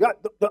putting her hands.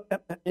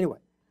 Anyway.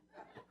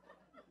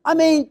 I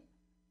mean,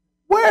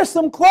 wear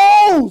some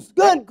clothes.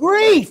 Good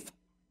grief.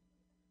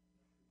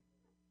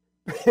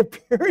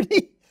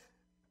 Purity.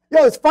 You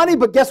know, it's funny,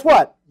 but guess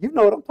what? You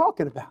know what I'm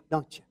talking about,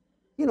 don't you?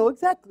 You know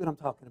exactly what I'm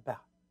talking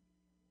about.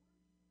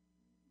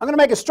 I'm going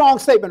to make a strong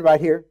statement right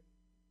here.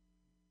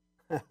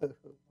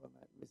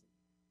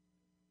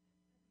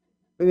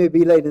 We may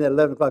be late in that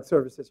 11 o'clock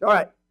service. All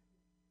right.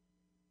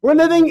 We're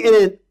living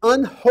in an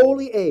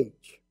unholy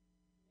age.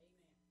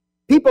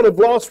 People have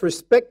lost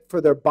respect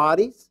for their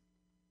bodies.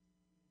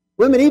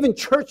 Women, even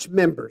church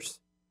members,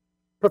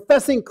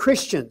 professing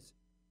Christians,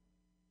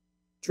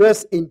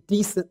 dress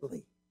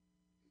indecently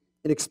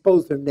and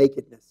expose their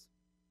nakedness.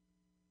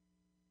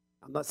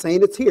 I'm not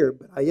saying it's here,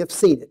 but I have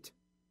seen it.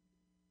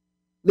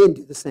 Men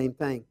do the same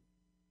thing.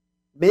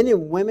 Men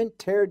and women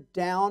tear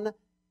down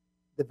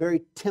the very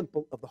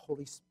temple of the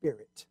Holy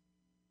Spirit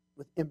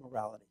with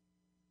immorality.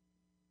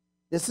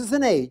 This is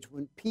an age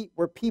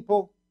where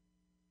people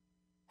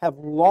have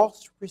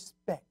lost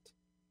respect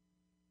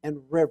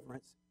and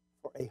reverence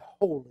for a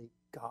holy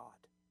God,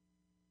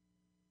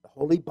 the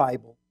Holy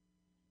Bible,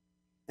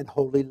 and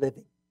holy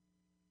living.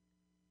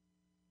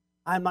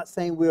 I'm not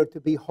saying we are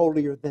to be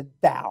holier than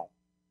thou.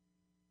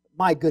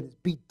 My goodness,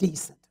 be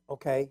decent,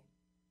 okay?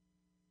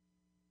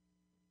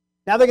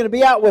 Now they're going to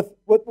be out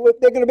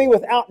they're going to be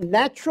without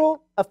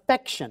natural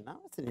affection. Now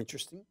that's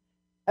interesting.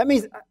 That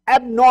means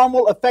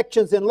abnormal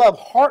affections and love,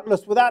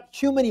 heartless, without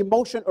human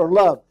emotion or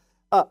love,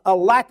 a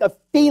lack of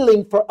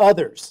feeling for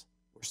others.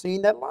 We're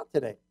seeing that a lot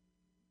today.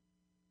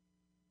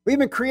 We've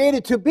been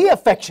created to be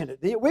affectionate.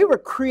 We were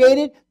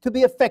created to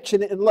be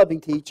affectionate and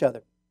loving to each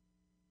other,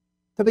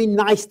 to be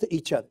nice to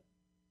each other.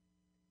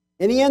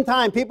 In the end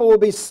time, people will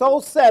be so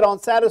set on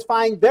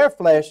satisfying their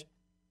flesh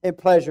and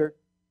pleasure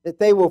that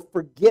they will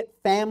forget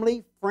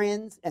family,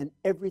 friends, and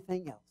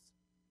everything else.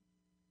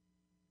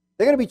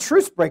 They're going to be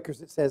truce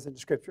breakers, it says in the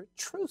Scripture.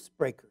 Truce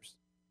breakers.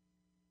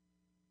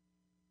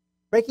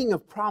 Breaking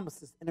of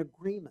promises and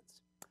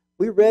agreements.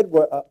 We read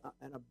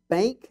in a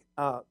bank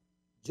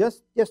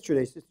just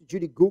yesterday, Sister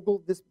Judy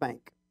Googled this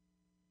bank.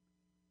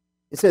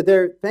 It said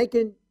they're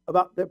thinking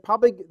about,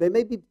 they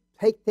may be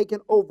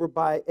taken over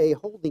by a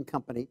holding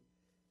company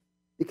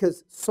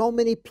because so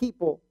many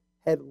people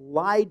had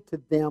lied to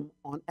them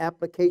on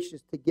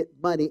applications to get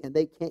money and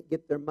they can't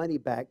get their money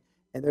back.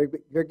 And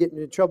they're getting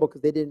in trouble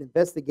because they didn't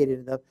investigate it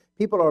enough.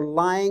 People are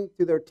lying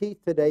through their teeth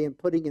today and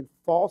putting in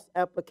false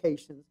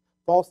applications,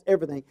 false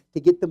everything,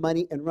 to get the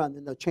money and run.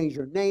 Then they'll change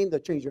your name,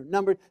 they'll change your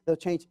number, they'll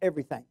change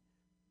everything.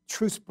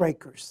 Truce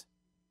breakers.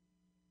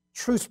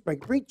 Truce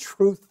breakers. Be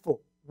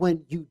truthful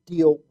when you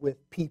deal with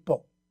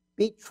people.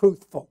 Be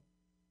truthful.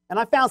 And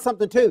I found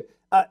something too.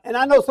 And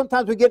I know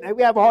sometimes we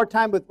have a hard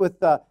time with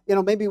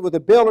maybe with a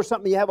bill or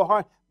something you have a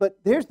hard. But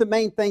here's the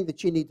main thing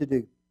that you need to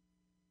do.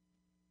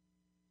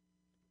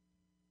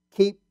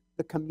 Keep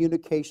the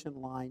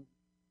communication line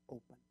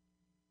open.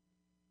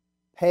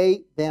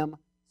 Pay them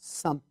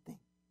something.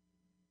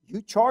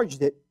 You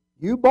charged it.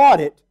 You bought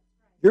it.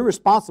 You're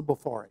responsible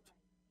for it.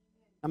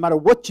 No matter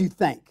what you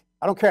think.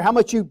 I don't care how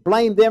much you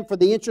blame them for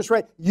the interest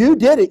rate. You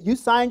did it. You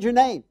signed your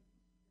name.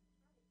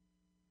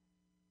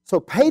 So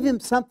pay them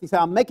something. Say,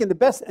 I'm making the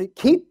best. And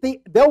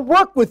they'll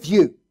work with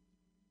you.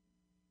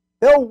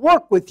 They'll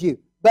work with you.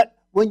 But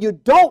when you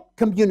don't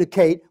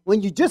communicate,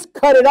 when you just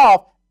cut it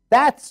off,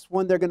 that's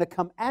when they're going to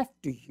come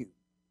after you.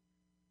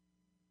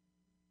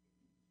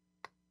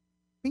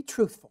 Be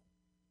truthful.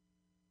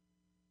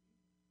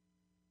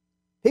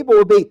 People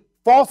will be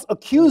false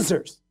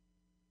accusers,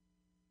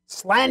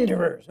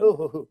 slanderers.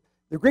 Ooh.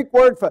 The Greek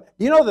word do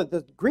you know that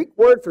the Greek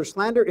word for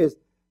slander is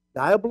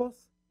diabolos,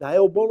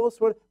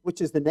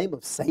 which is the name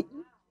of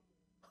Satan?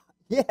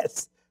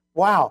 Yes.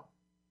 Wow.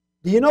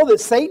 Do you know that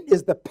Satan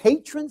is the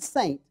patron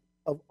saint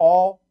of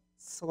all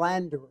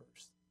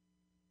slanderers?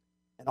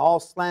 And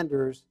all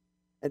slanderers,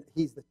 and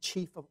he's the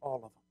chief of all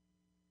of them.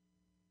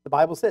 The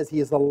Bible says he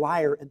is a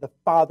liar and the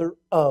father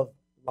of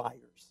liars.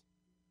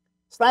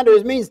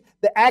 Slander means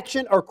the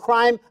action or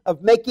crime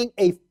of making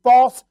a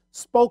false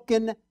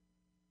spoken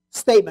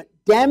statement,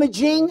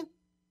 damaging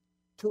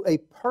to a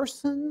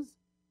person's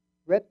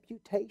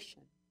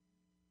reputation.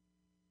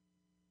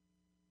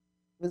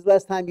 When's the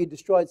last time you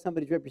destroyed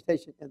somebody's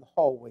reputation in the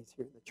hallways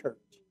here in the church?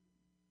 You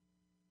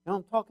know what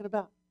I'm talking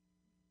about?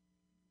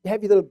 You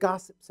have your little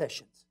gossip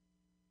sessions.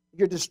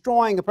 You're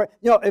destroying a person.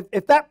 You know,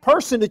 if that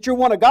person that you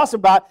want to gossip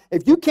about,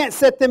 if you can't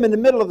set them in the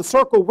middle of the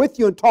circle with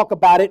you and talk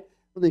about it,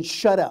 well, then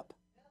shut up.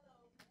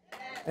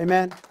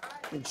 Amen?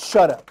 Then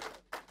shut up.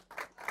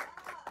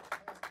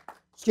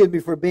 Excuse me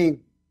for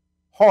being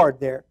hard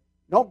there.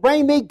 Don't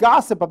bring me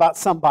gossip about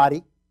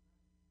somebody.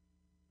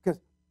 Because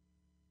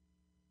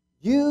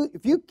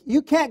if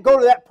you can't go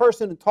to that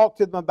person and talk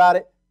to them about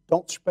it,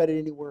 don't spread it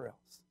anywhere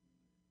else.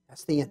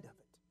 That's the end of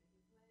it.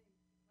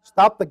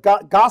 Stop the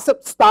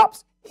gossip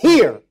stops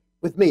here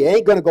with me. It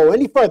ain't going to go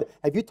any further.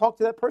 Have you talked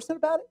to that person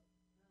about it?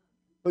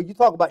 Well, you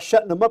talk about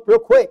shutting them up real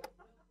quick.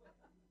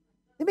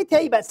 Let me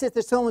tell you about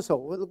Sister so-and-so.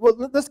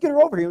 Well, let's get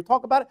her over here and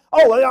talk about it.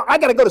 Oh, I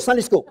got to go to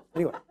Sunday school.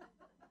 Anyway.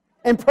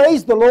 And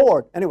praise the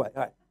Lord. Anyway,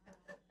 all right.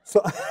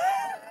 So,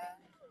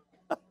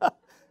 I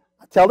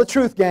tell the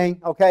truth,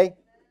 gang, okay?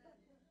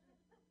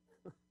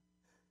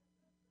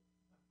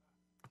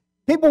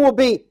 People will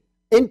be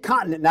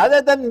incontinent. Now,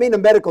 that doesn't mean a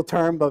medical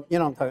term, but you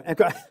know what I'm talking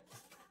about.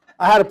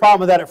 I had a problem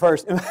with that at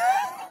first.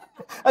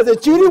 I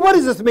said, Judy, what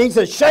does this mean? She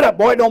said, shut up,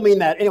 boy, I don't mean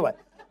that. Anyway,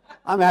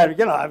 I'm at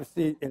it,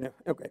 obviously,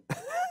 okay.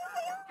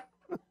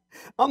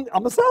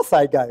 I'm a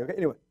Southside guy. Okay,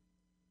 anyway.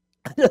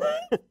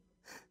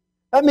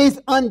 That means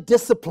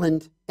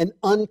undisciplined and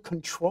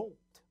uncontrolled.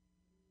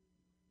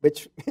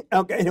 Which,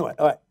 okay, anyway,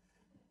 all right.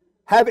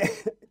 Having,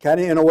 kind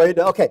of in a way,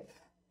 okay.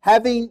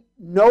 Having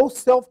no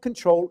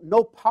self-control,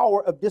 no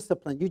power of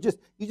discipline. You just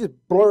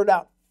blurt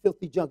out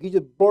filthy junk. You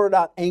just blurt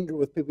out anger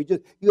with people.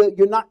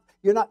 You're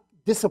not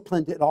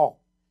disciplined at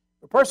all.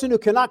 A person who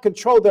cannot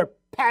control their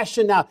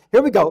passion now.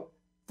 Here we go.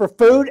 For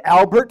food,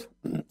 Albert.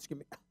 Excuse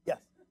me. Yes.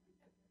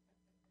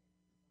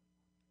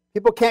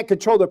 People can't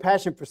control their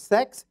passion for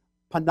sex,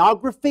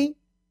 pornography,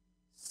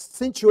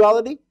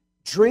 sensuality,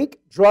 drink,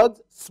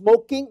 drugs,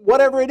 smoking,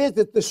 whatever it is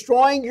that's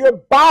destroying your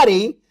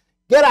body.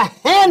 Get a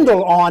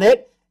handle on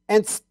it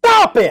and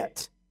stop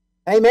it.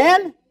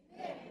 Amen?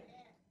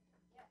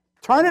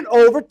 Turn it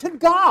over to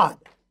God.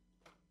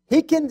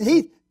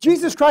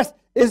 Jesus Christ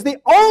is the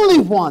only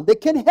one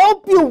that can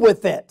help you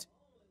with it.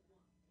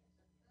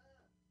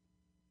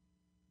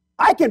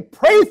 I can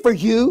pray for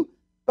you,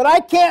 but I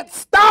can't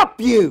stop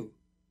you.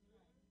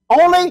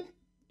 Only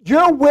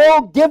your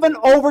will given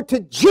over to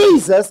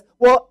Jesus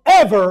will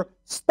ever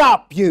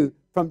stop you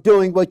from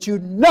doing what you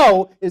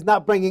know is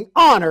not bringing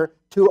honor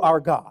to our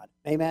God.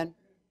 Amen?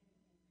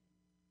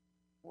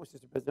 Oh,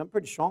 Sister President, I'm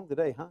pretty strong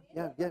today, huh?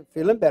 Yeah,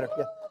 feeling better.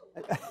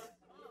 Yeah.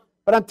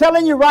 But I'm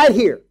telling you right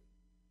here.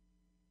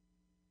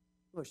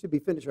 Oh, it should be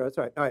finished. That's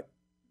all right. All right.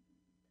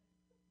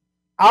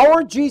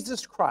 Our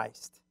Jesus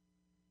Christ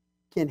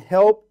can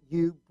help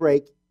you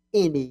break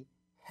any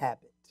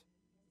habit.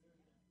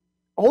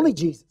 Only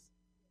Jesus.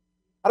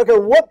 I don't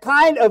care what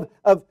kind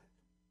of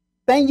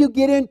thing you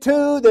get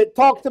into that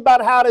talks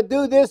about how to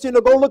do this.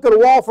 Go look at a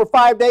wall for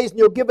 5 days and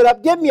you'll give it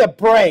up. Give me a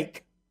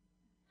break.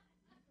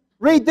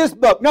 Read this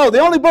book. No, the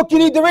only book you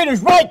need to read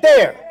is right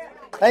there.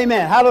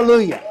 Amen.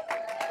 Hallelujah.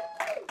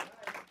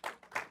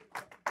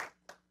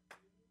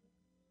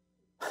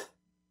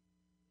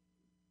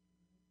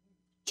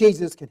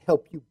 Jesus can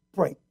help you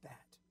break that.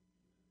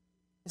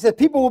 He said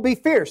people will be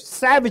fierce,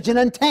 savage, and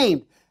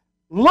untamed.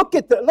 Look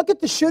at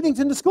the shootings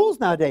in the schools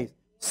nowadays.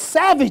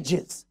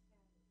 Savages.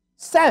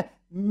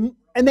 And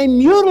they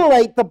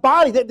mutilate the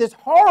body. That's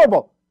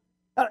horrible.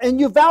 In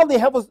Uvalde,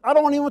 I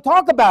don't even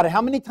talk about it.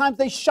 How many times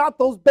they shot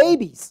those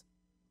babies.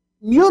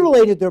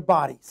 Mutilated their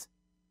bodies.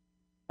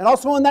 And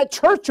also in that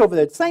church over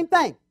there, same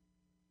thing.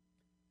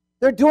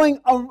 They're doing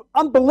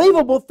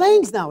unbelievable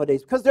things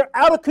nowadays because they're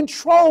out of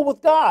control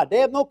with God. They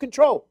have no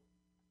control.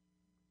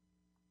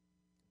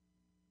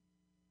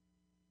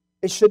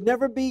 It should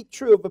never be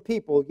true of a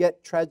people,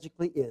 yet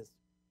tragically is.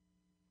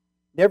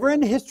 Never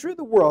in the history of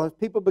the world have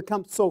people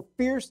become so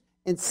fierce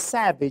and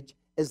savage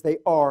as they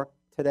are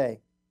today.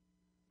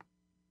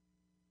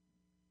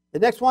 The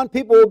next one,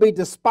 people will be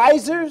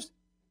despisers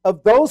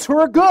of those who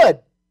are good.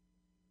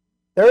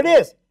 There it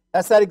is.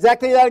 That's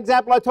exactly that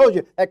example I told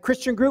you. That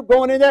Christian group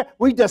going in there,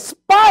 we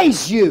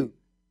despise you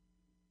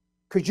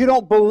because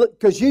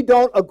you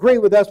don't agree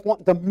with us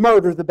wanting to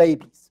murder the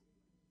babies.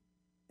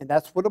 And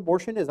that's what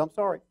abortion is. I'm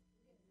sorry.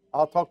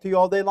 I'll talk to you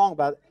all day long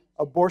about it.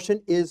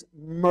 Abortion is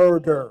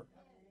murder.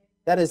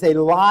 That is a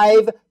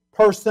live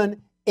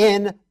person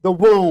in the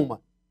womb.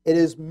 It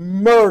is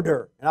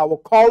murder. And I will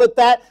call it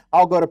that.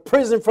 I'll go to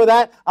prison for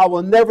that. I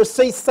will never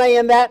cease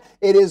saying that.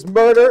 It is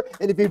murder.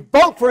 And if you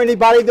vote for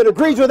anybody that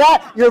agrees with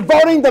that, you're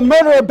voting to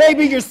murder a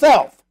baby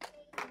yourself.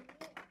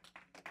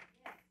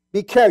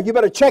 Be careful. You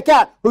better check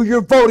out who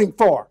you're voting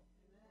for.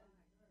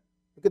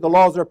 Look at the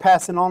laws they're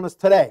passing on us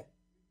today.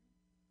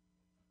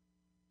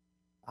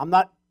 I'm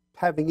not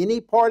having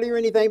any party or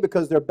anything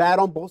because they're bad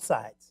on both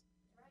sides.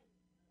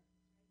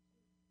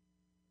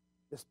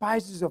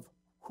 Despisers of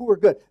who are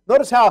good.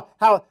 Notice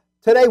how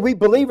today we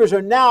believers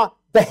are now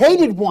the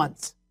hated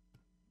ones,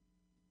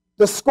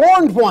 the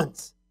scorned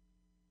ones,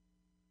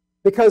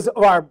 because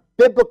of our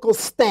biblical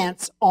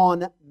stance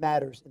on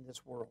matters in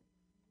this world.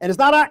 And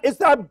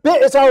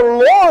it's our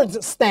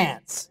Lord's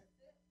stance.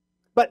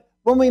 But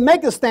when we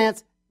make a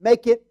stance,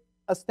 make it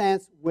a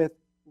stance with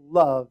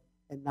love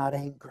and not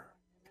anger.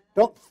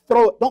 Don't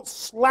throw it. Don't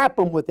slap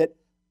them with it.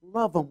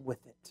 Love them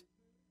with it.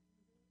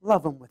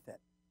 Love them with it.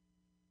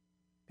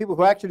 People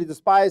who actually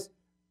despise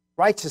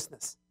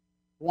righteousness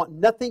want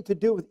nothing to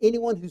do with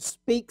anyone who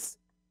speaks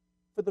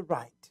for the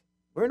right.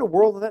 We're in a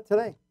world of that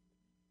today.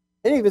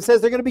 It even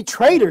says they're going to be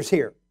traitors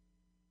here.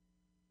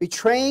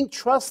 Betraying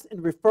trust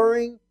and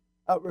refers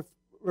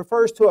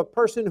to a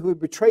person who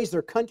betrays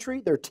their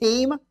country, their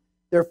team,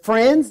 their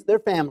friends, their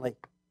family.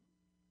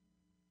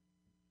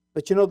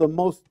 But the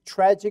most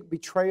tragic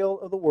betrayal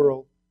of the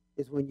world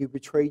is when you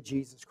betray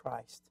Jesus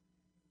Christ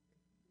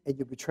and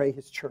you betray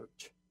His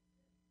church.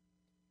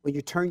 When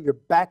you turn your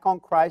back on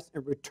Christ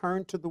and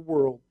return to the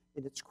world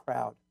in its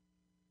crowd.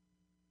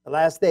 The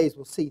last days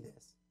will see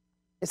this.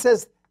 It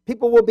says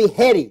people will be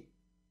heady.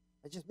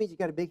 It just means you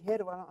got a big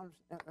head. I don't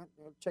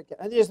understand. Check it.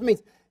 It just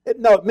means,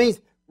 it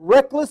means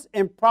reckless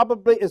and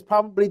is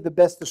probably the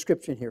best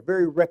description here.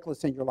 Very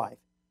reckless in your life.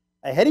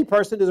 A heady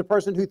person is a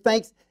person who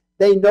thinks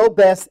they know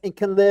best and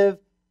can live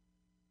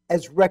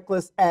as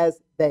reckless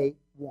as they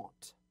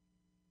want.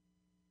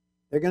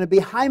 They're going to be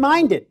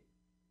high-minded.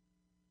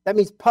 That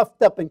means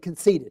puffed up and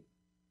conceited.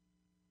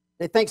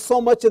 They think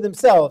so much of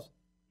themselves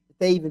that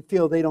they even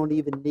feel they don't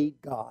even need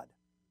God.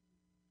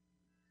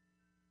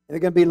 And they're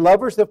going to be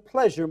lovers of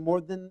pleasure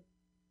more than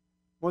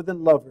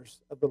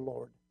lovers of the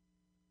Lord.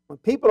 When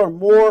people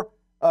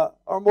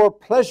are more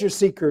pleasure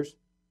seekers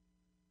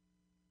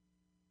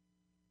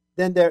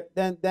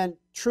than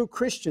true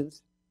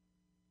Christians,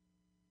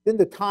 then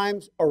the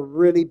times are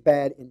really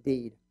bad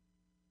indeed.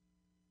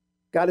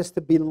 God is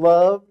to be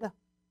loved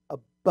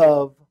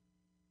above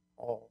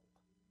all.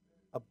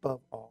 Above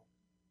all.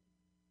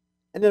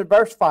 And then in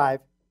verse 5,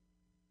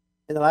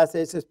 in the last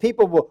day, it says,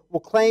 people will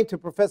claim to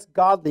profess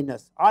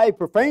godliness. I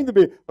profess to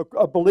be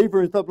a believer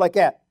and stuff like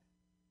that.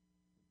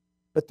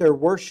 But their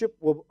worship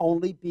will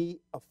only be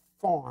a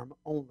form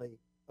only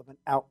of an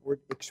outward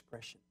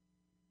expression.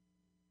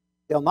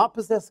 They'll not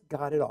possess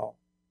God at all.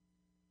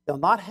 They'll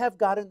not have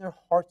God in their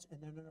hearts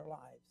and in their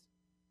lives.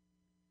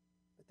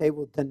 But they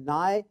will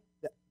deny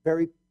the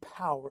very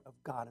power of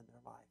God in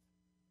their life.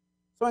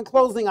 So in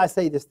closing, I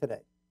say this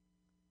today.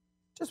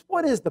 Just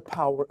what is the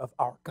power of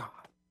our God?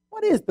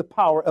 What is the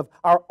power of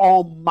our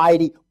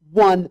almighty,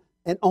 one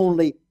and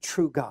only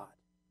true God?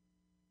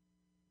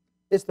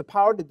 It's the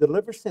power to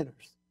deliver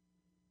sinners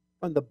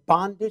from the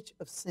bondage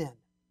of sin,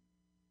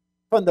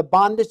 from the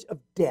bondage of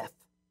death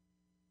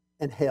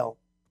and hell,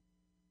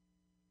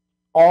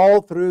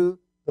 all through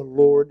the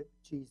Lord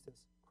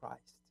Jesus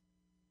Christ.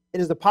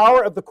 It is the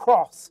power of the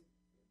cross,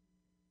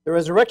 the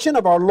resurrection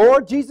of our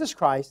Lord Jesus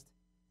Christ,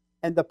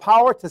 and the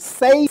power to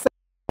save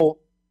people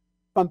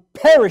from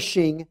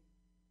perishing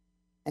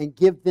and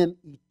give them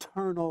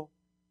eternal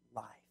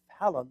life.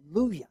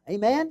 Hallelujah.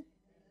 Amen?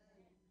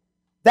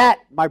 That,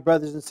 my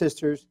brothers and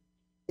sisters,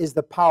 is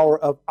the power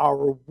of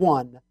our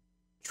one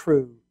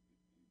true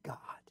God.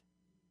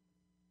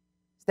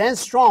 Stand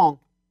strong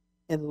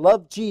and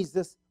love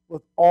Jesus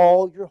with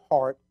all your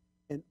heart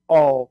and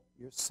all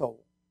your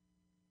soul.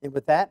 And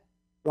with that,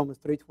 Romans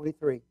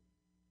 3:23.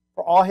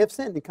 For all have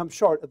sinned and come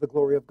short of the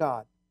glory of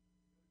God.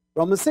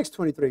 Romans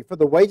 6:23. For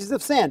the wages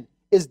of sin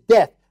is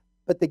death,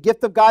 but the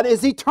gift of God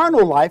is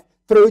eternal life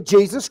through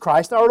Jesus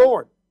Christ our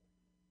Lord.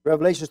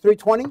 Revelation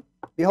 3:20.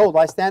 Behold,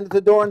 I stand at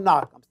the door and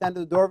knock. I'm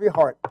standing at the door of your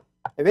heart.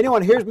 If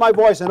anyone hears my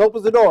voice and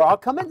opens the door, I'll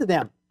come into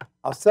them.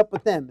 I'll sup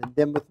with them and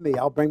them with me.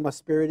 I'll bring my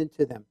spirit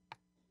into them.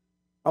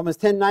 Romans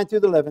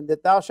 10:9-11.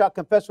 That thou shalt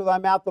confess with thy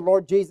mouth the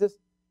Lord Jesus,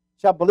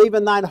 shalt believe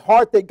in thine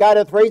heart that God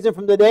hath raised him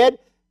from the dead,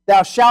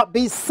 thou shalt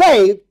be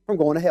saved from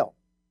going to hell.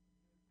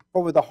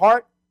 For with the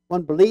heart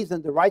one believes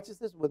unto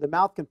righteousness, with the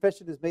mouth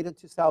confession is made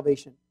unto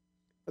salvation.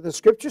 For the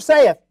scripture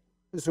saith,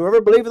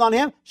 whosoever believeth on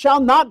him shall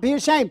not be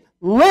ashamed.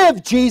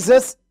 Live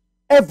Jesus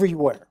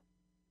everywhere.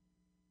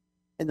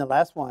 And the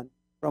last one,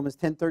 Romans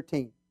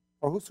 10:13.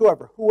 For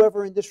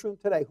whoever in this room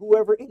today,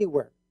 whoever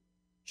anywhere,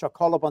 shall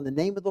call upon the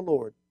name of the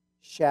Lord,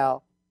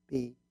 shall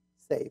be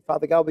saved.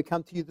 Father God, we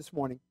come to you this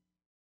morning.